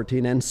 through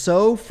 14, and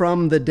so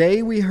from the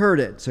day we heard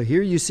it, so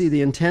here you see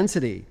the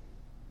intensity.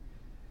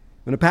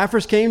 When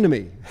Epaphras came to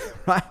me,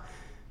 right?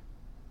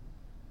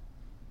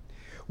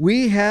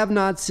 We have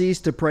not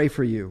ceased to pray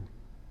for you.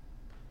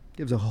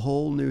 Gives a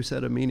whole new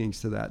set of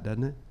meanings to that,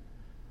 doesn't it?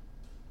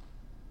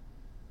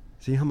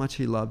 See how much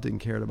he loved and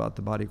cared about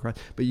the body of Christ.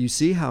 But you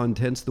see how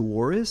intense the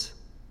war is?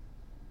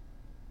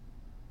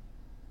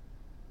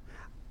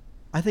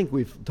 I think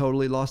we've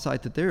totally lost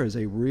sight that there is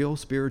a real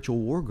spiritual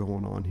war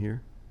going on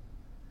here.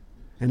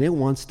 And it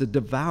wants to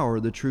devour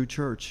the true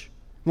church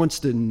wants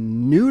to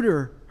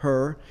neuter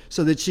her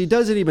so that she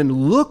doesn't even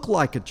look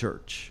like a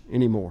church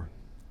anymore.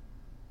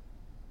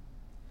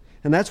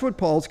 And that's what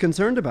Paul's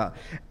concerned about.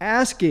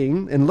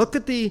 Asking, and look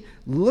at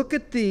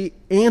the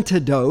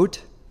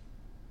antidote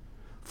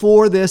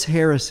for this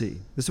heresy.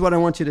 This is what I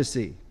want you to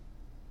see.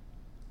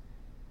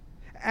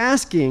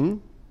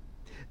 Asking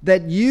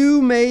that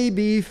you may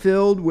be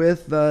filled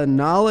with the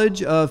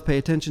knowledge of, pay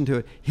attention to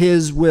it,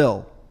 His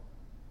will,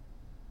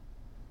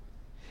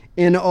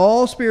 in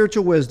all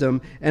spiritual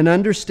wisdom and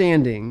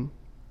understanding.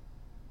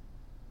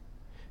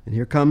 And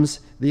here comes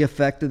the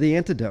effect of the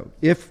antidote.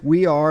 If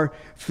we are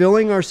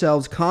filling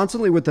ourselves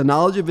constantly with the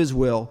knowledge of His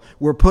will,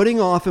 we're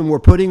putting off and we're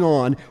putting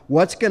on,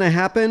 what's going to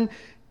happen?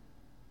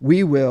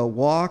 We will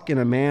walk in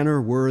a manner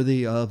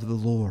worthy of the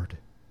Lord.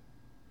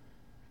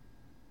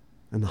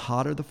 And the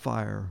hotter the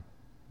fire,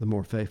 the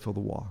more faithful the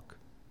walk.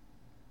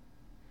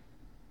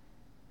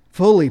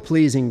 Fully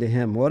pleasing to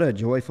Him. What a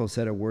joyful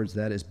set of words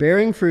that is.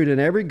 Bearing fruit in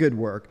every good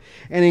work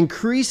and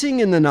increasing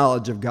in the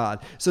knowledge of God.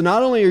 So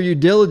not only are you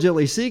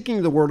diligently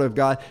seeking the Word of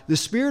God, the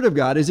Spirit of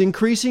God is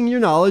increasing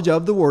your knowledge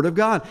of the Word of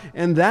God.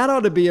 And that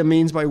ought to be a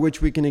means by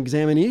which we can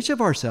examine each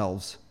of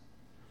ourselves.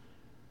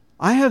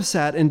 I have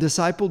sat and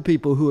discipled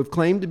people who have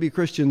claimed to be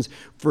Christians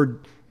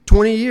for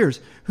 20 years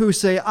who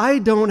say, I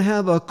don't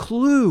have a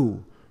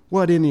clue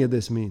what any of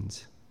this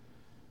means.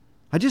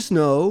 I just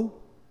know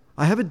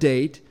I have a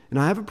date and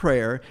I have a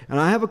prayer and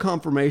I have a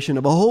confirmation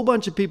of a whole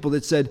bunch of people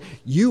that said,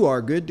 you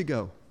are good to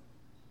go.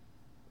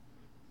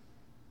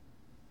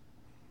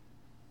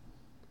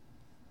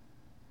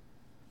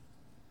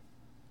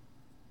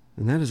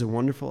 And that is a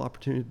wonderful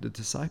opportunity to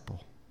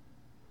disciple.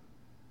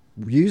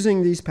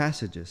 Using these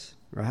passages,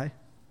 right?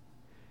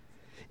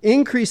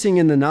 Increasing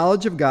in the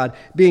knowledge of God,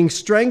 being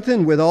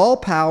strengthened with all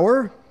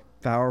power,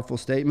 powerful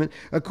statement,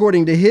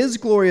 according to His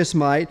glorious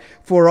might,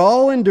 for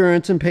all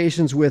endurance and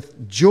patience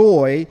with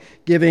joy,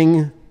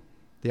 giving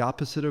the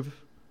opposite of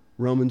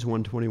Romans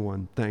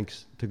 1:21,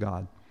 thanks to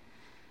God.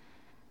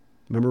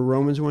 Remember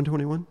Romans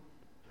 1:21?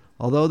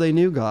 Although they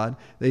knew God,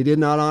 they did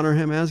not honor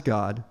Him as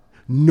God,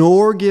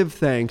 nor give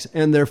thanks,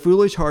 and their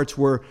foolish hearts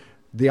were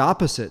the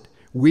opposite.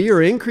 We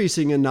are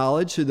increasing in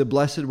knowledge through the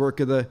blessed work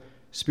of the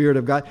Spirit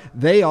of God.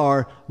 They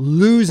are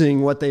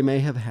losing what they may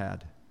have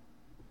had.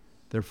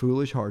 Their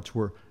foolish hearts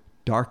were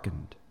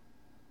darkened.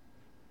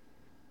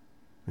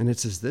 And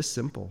it's just this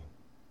simple.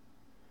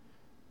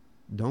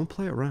 Don't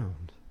play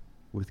around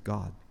with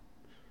God.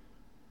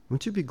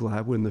 Won't you be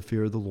glad when the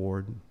fear of the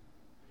Lord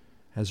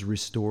has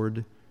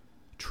restored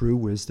true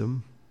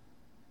wisdom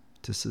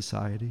to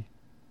society?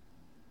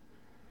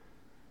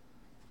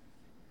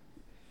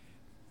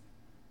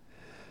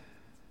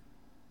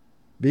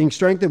 Being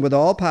strengthened with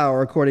all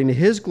power according to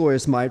His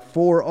glorious might,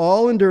 for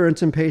all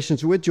endurance and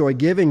patience with joy,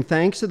 giving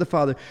thanks to the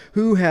Father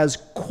who has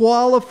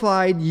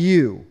qualified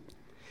you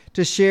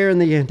to share in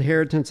the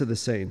inheritance of the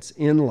saints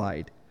in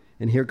light.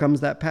 And here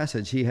comes that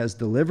passage. He has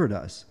delivered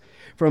us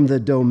from the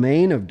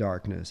domain of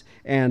darkness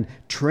and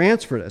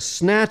transferred us,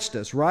 snatched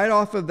us right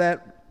off of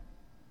that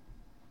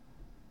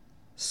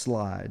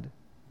slide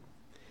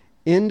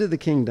into the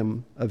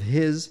kingdom of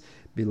His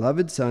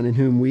beloved Son, in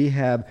whom we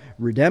have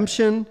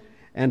redemption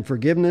and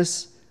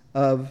forgiveness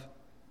of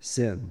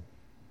sin.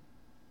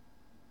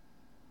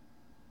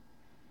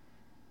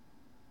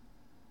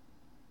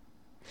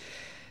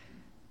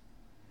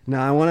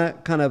 Now, I want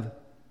to kind of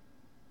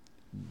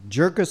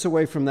jerk us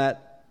away from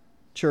that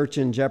church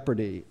in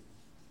jeopardy,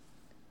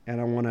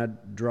 and I want to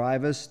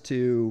drive us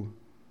to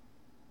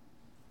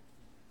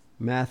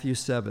Matthew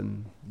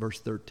 7, verse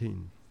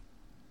 13.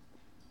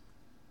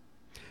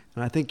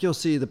 And I think you'll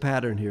see the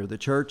pattern here. The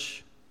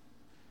church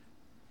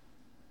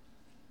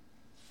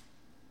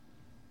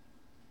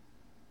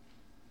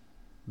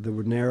the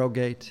narrow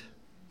gate,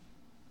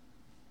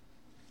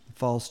 the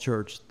false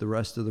church, the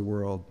rest of the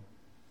world,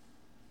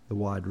 the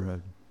wide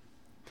road.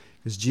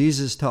 Because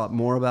Jesus taught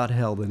more about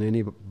hell than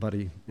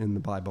anybody in the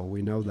Bible.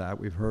 We know that.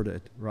 We've heard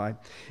it, right?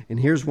 And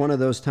here's one of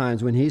those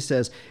times when He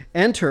says,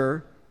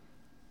 enter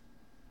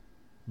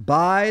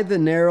by the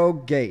narrow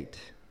gate.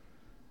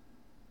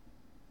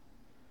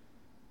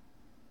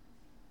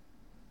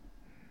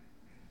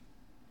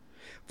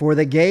 For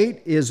the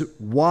gate is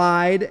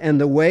wide and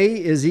the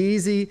way is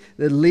easy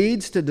that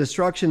leads to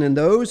destruction, and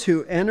those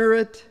who enter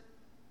it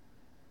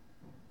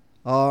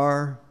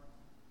are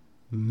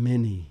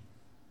many.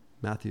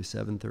 Matthew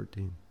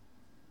 7:13.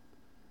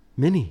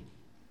 Many.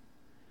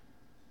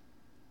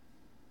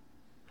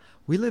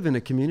 We live in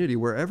a community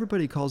where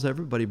everybody calls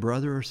everybody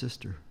brother or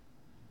sister.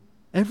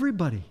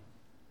 Everybody.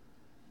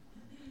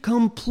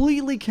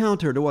 Completely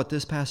counter to what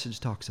this passage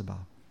talks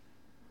about.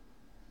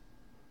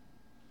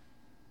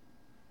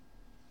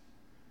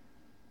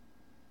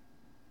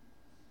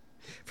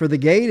 For the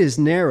gate is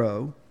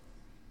narrow,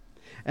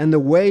 and the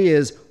way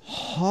is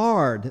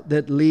hard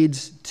that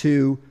leads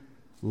to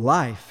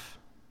life.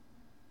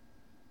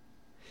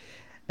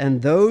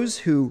 And those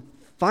who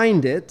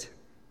find it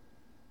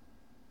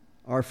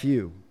are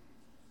few.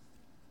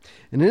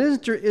 And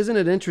isn't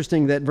it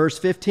interesting that verse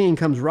 15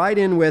 comes right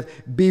in with,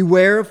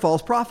 beware of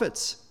false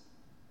prophets?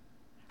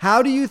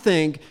 How do you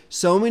think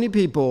so many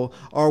people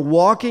are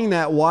walking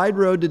that wide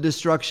road to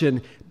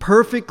destruction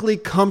perfectly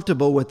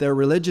comfortable with their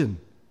religion?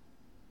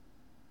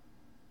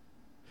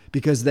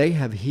 Because they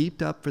have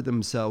heaped up for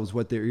themselves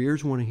what their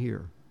ears want to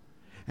hear.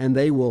 And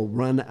they will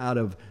run out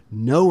of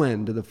no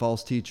end to the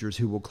false teachers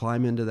who will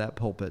climb into that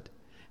pulpit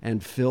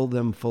and fill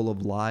them full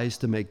of lies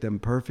to make them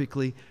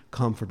perfectly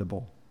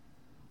comfortable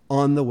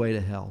on the way to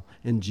hell.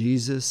 And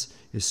Jesus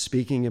is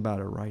speaking about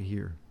it right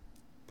here.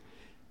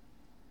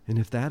 And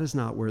if that is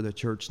not where the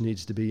church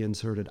needs to be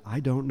inserted, I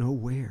don't know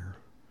where.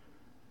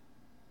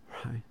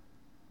 Right?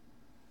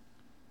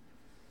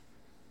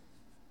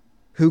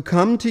 Who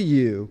come to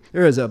you.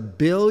 There is 1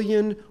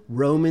 billion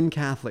Roman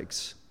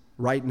Catholics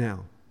right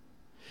now.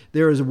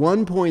 There is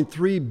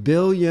 1.3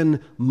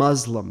 billion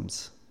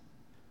Muslims.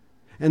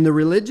 And the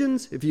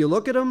religions, if you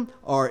look at them,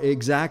 are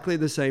exactly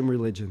the same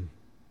religion.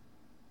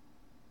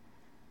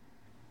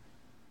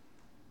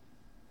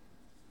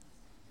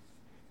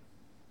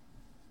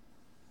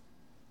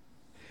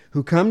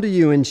 Who come to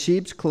you in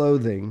sheep's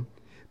clothing,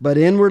 but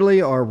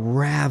inwardly are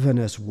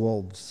ravenous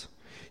wolves.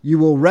 You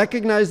will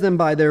recognize them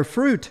by their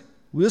fruit.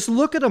 Just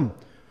look at them.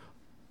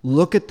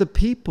 Look at the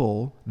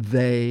people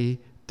they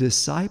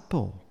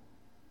disciple.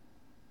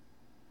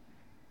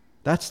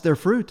 That's their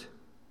fruit.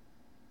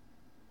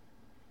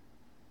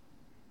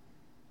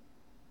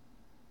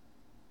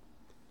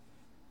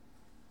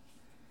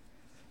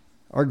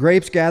 Are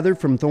grapes gathered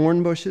from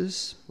thorn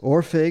bushes,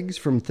 or figs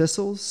from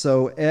thistles?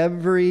 So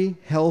every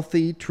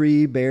healthy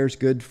tree bears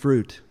good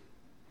fruit.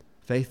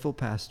 Faithful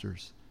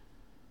pastors,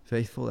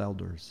 faithful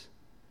elders,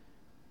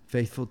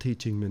 faithful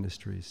teaching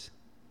ministries,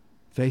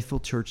 faithful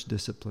church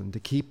discipline to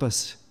keep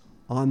us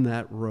on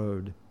that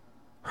road.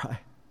 Right?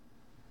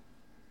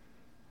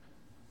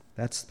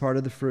 That's part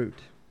of the fruit.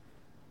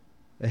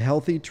 A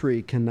healthy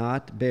tree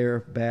cannot bear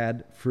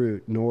bad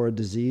fruit, nor a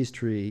diseased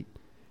tree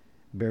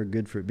bear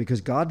good fruit, because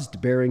God's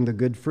bearing the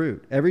good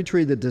fruit. Every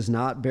tree that does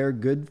not bear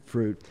good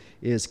fruit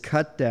is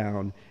cut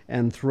down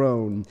and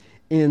thrown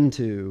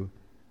into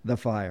the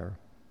fire.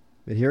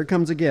 But here it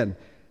comes again.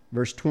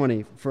 Verse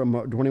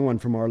 21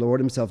 from our Lord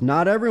himself.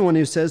 Not everyone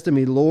who says to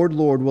me, Lord,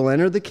 Lord, will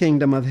enter the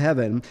kingdom of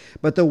heaven,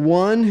 but the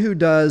one who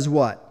does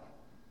what?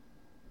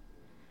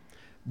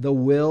 The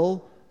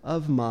will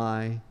of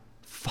my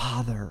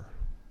Father.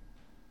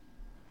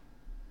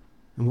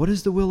 And what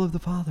is the will of the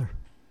Father?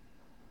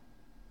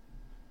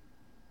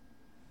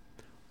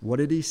 What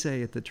did he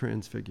say at the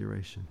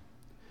Transfiguration?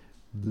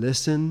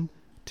 Listen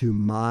to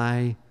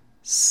my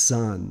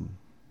Son.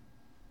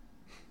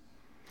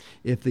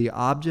 If the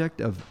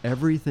object of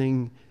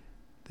everything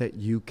that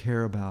you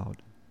care about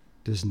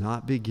does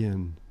not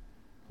begin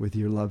with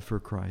your love for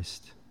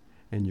Christ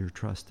and your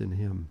trust in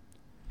him,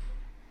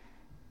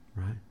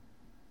 right?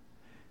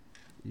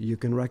 You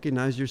can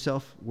recognize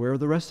yourself where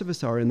the rest of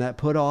us are in that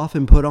put off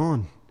and put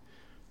on.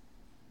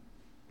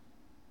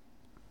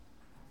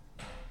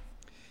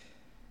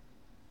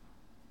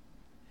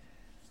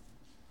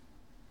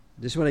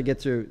 Just want to get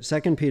through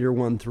 2 Peter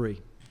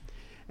 1:3.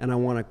 And I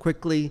want to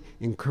quickly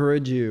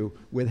encourage you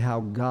with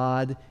how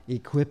God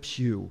equips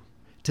you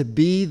to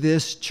be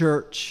this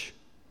church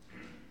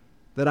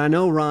that I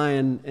know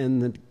Ryan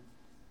and the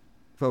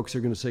folks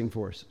are going to sing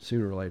for us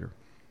sooner or later.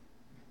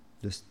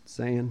 Just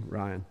saying,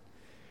 Ryan.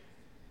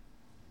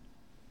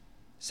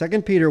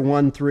 2 Peter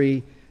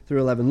 1:3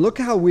 through 11. Look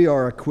how we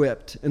are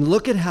equipped, and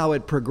look at how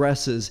it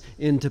progresses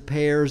into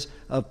pairs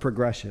of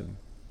progression.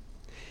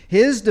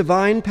 His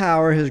divine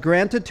power has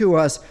granted to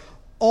us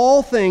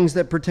all things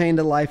that pertain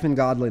to life and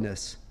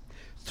godliness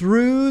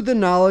through the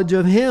knowledge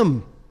of him.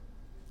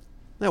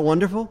 Isn't that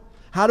wonderful?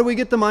 How do we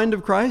get the mind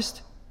of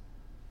Christ?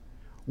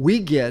 We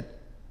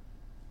get,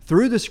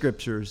 through the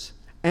Scriptures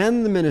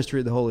and the ministry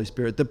of the Holy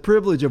Spirit, the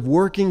privilege of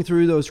working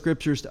through those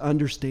Scriptures to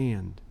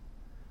understand.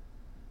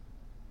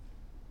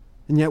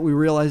 And yet we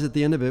realize at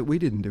the end of it, we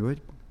didn't do it.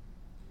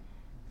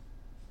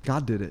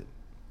 God did it.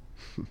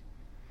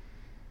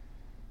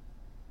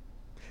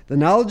 The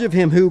knowledge of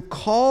him who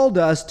called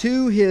us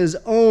to his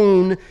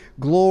own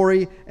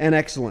glory and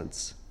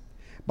excellence,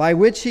 by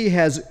which he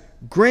has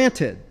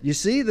granted, you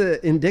see the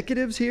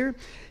indicatives here?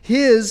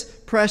 His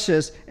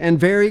precious and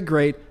very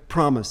great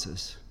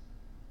promises.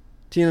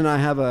 Tina and I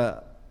have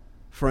a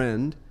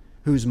friend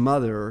whose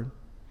mother,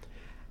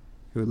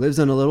 who lives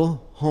in a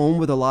little home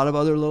with a lot of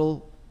other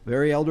little,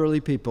 very elderly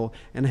people,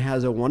 and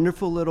has a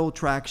wonderful little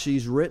tract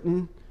she's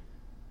written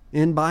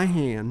in by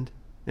hand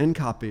and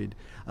copied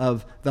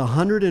of the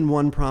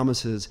 101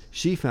 promises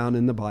she found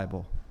in the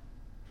Bible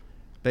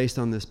based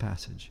on this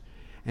passage.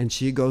 And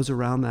she goes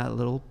around that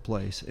little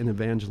place and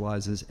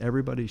evangelizes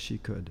everybody she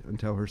could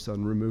until her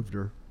son removed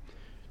her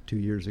 2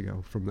 years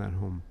ago from that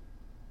home.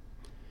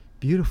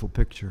 Beautiful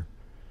picture.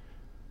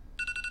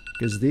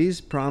 Because these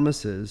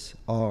promises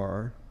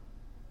are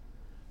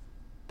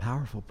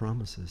powerful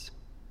promises,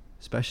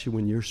 especially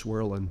when you're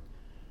swirling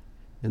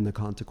in the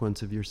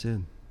consequence of your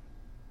sin.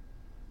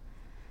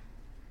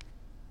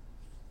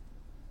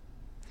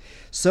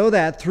 So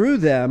that through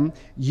them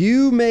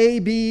you may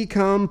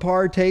become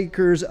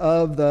partakers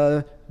of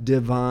the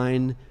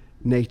divine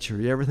nature.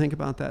 You ever think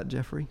about that,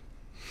 Jeffrey?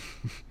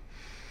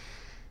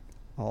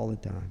 All the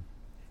time.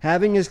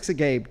 Having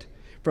escaped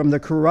from the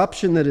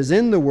corruption that is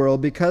in the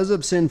world because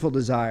of sinful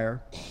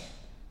desire,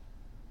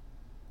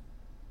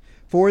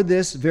 for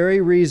this very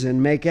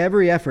reason, make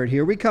every effort,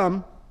 here we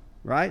come,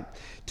 right,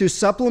 to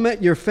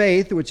supplement your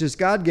faith, which is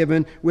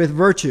God-given, with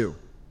virtue.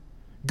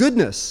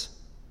 Goodness.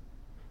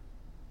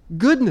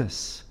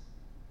 Goodness.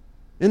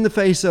 In the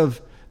face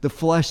of the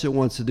flesh that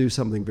wants to do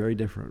something very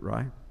different,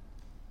 right?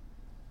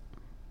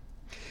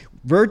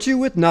 Virtue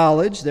with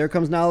knowledge. There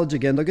comes knowledge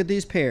again. Look at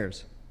these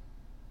pairs.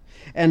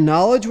 And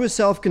knowledge with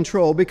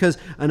self-control, because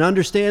an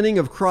understanding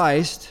of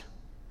Christ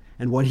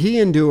and what He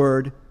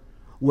endured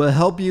will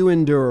help you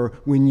endure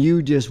when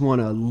you just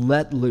want to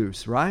let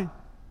loose, right?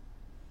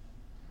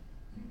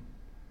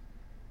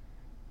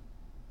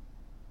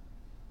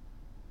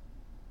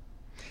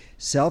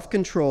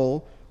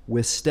 Self-control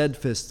with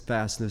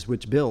steadfastness,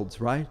 which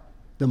builds, right?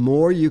 The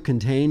more you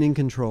contain and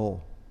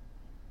control,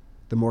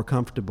 the more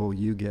comfortable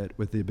you get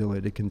with the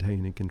ability to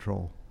contain and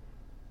control.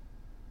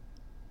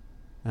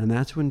 And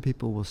that's when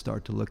people will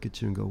start to look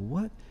at you and go,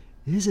 what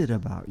is it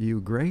about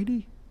you,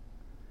 Grady?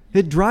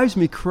 It drives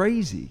me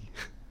crazy.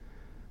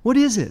 What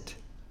is it?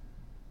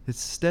 It's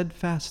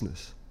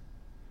steadfastness.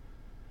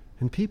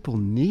 And people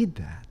need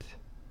that.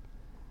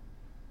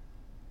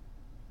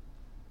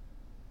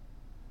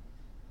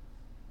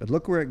 But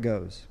look where it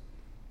goes.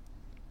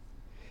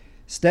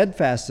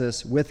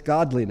 Steadfastness with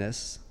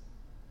godliness,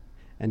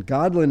 and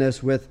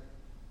godliness with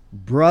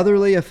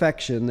brotherly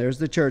affection, there's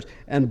the church,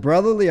 and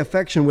brotherly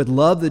affection with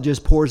love that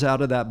just pours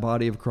out of that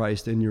body of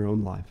Christ in your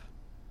own life.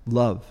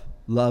 Love,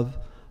 love,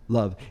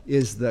 love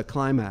is the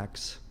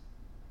climax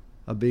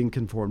of being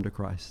conformed to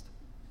Christ.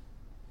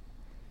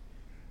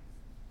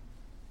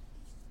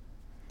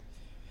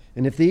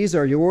 And if these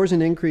are yours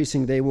and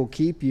increasing, they will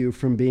keep you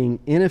from being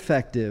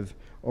ineffective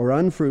or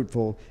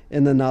unfruitful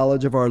in the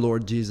knowledge of our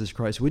Lord Jesus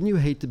Christ. Wouldn't you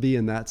hate to be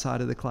in that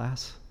side of the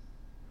class?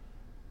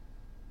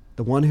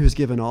 The one who's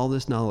given all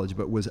this knowledge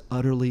but was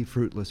utterly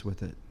fruitless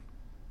with it.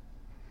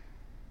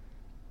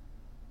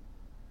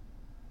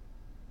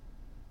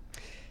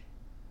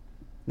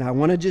 Now I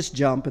want to just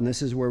jump, and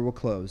this is where we'll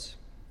close.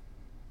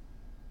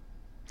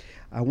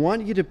 I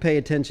want you to pay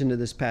attention to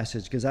this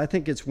passage because I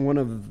think it's one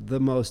of the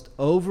most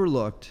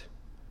overlooked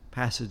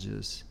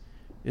passages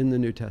in the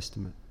New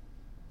Testament.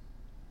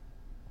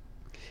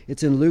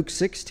 It's in Luke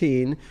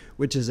 16,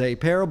 which is a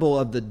parable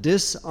of the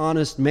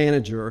dishonest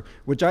manager,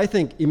 which I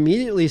think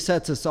immediately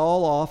sets us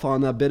all off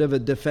on a bit of a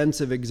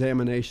defensive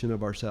examination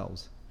of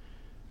ourselves.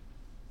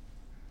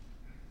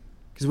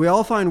 Because we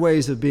all find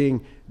ways of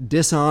being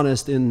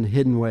dishonest in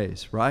hidden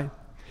ways, right?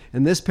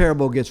 And this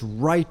parable gets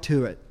right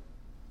to it.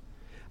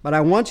 But I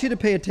want you to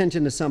pay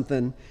attention to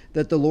something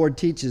that the Lord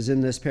teaches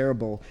in this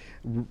parable,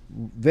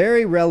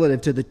 very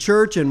relative to the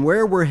church and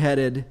where we're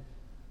headed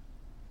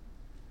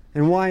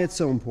and why it's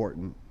so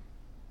important.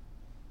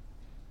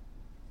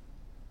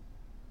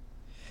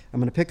 I'm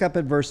going to pick up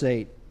at verse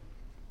 8.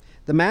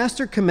 The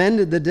master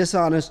commended the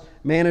dishonest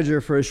manager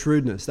for his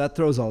shrewdness. That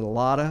throws a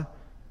lot of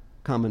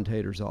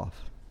commentators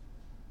off.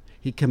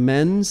 He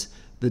commends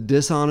the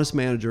dishonest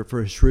manager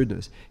for his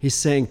shrewdness. He's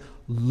saying,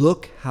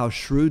 look how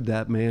shrewd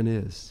that man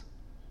is.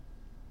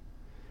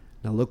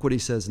 Now look what he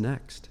says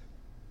next.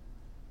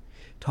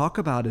 Talk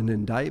about an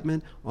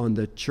indictment on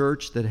the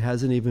church that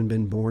hasn't even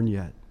been born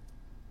yet.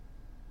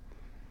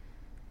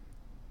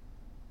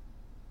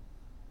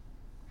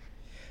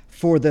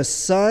 For the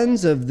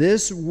sons of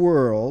this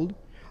world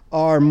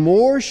are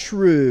more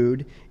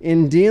shrewd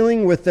in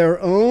dealing with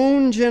their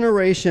own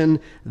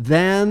generation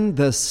than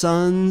the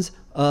sons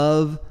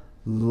of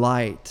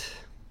light.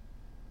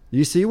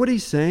 You see what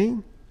he's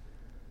saying?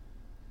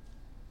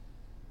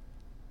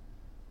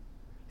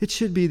 It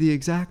should be the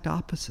exact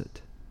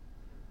opposite.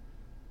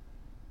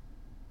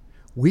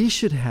 We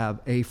should have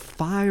a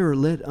fire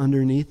lit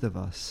underneath of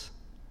us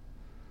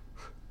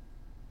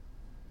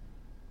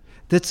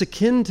that's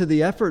akin to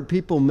the effort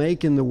people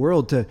make in the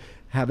world to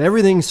have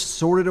everything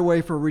sorted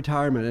away for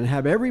retirement and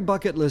have every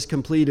bucket list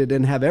completed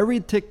and have every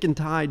tick and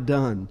tie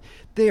done.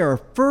 They are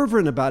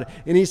fervent about it.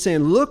 And he's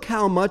saying, look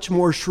how much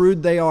more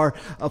shrewd they are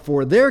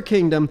for their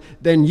kingdom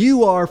than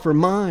you are for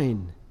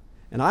mine.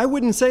 And I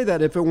wouldn't say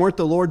that if it weren't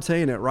the Lord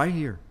saying it right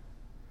here.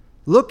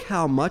 Look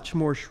how much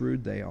more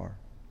shrewd they are.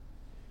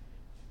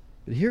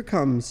 But here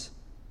comes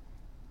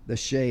the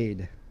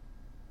shade.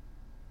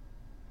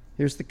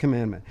 Here's the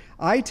commandment.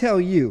 I tell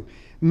you,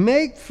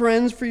 make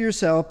friends for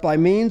yourself by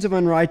means of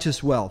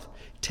unrighteous wealth.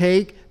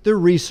 Take the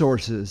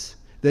resources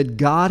that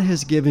God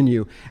has given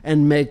you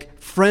and make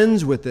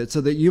friends with it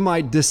so that you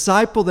might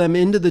disciple them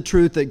into the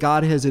truth that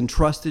God has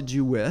entrusted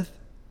you with.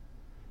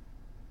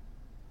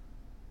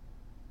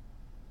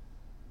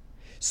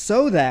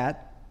 So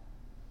that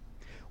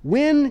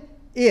when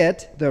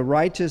the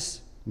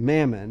righteous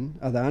mammon,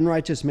 or the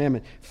unrighteous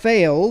mammon,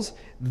 fails,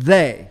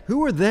 they,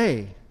 who are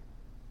they?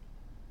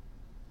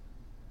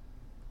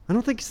 I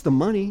don't think it's the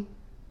money.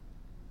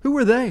 Who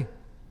are they?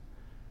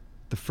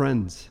 The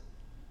friends.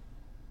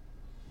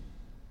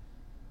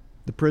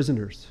 The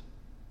prisoners.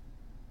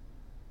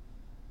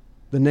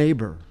 the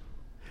neighbor.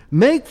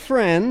 Make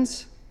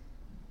friends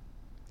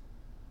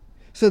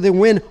so that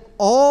when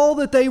all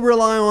that they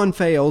rely on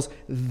fails,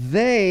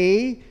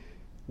 they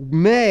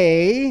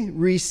may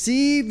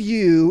receive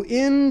you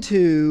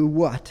into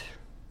what?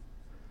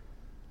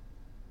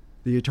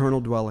 The eternal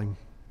dwelling.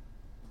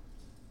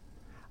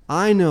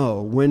 I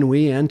know when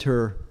we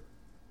enter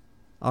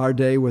our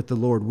day with the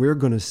Lord, we're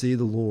going to see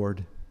the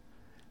Lord,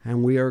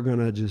 and we are going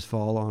to just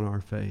fall on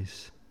our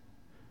face.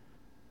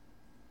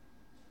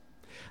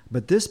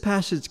 But this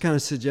passage kind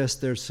of suggests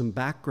there's some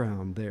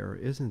background there,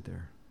 isn't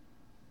there?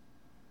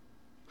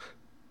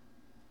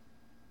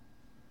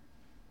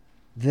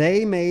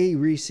 They may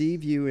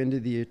receive you into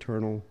the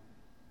eternal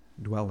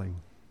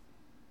dwelling.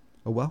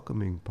 A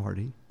welcoming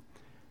party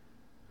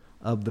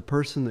of the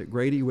person that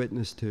Grady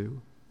witnessed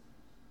to,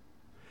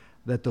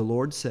 that the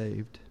Lord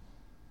saved,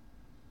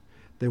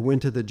 that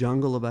went to the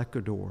jungle of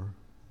Ecuador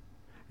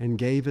and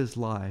gave his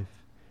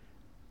life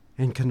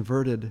and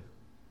converted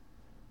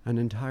an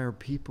entire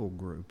people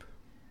group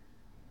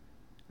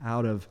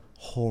out of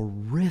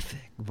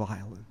horrific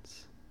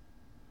violence.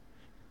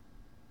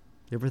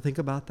 You ever think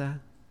about that?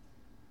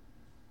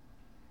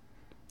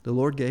 The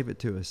Lord gave it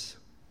to us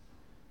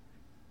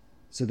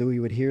so that we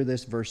would hear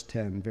this verse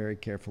 10 very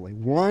carefully.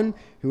 One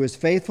who is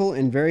faithful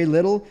in very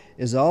little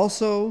is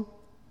also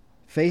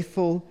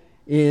faithful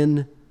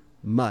in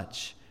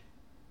much.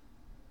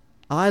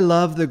 I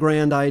love the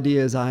grand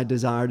ideas I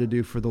desire to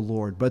do for the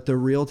Lord, but the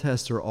real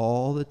tests are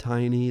all the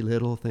tiny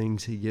little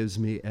things he gives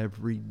me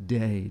every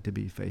day to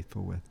be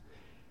faithful with.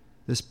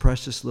 This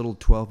precious little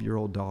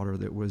 12-year-old daughter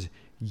that was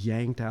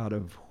yanked out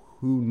of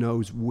who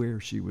knows where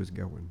she was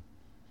going.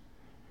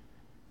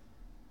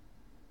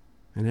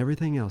 And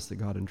everything else that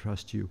God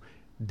entrusts you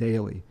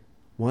daily.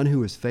 One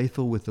who is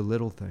faithful with the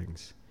little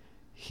things,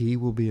 he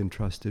will be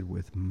entrusted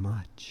with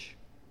much.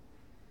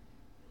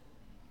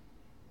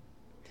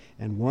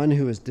 And one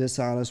who is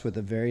dishonest with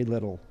a very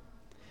little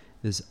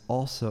is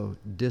also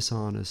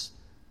dishonest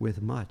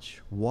with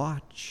much.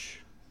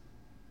 Watch.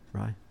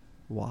 Right?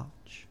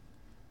 Watch.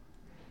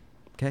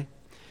 Okay?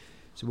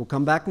 So we'll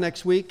come back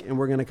next week, and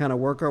we're going to kind of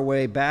work our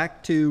way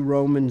back to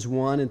Romans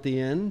 1 at the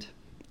end.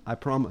 I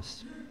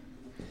promise.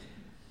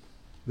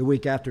 The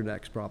week after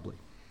next, probably.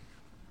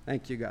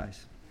 Thank you,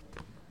 guys.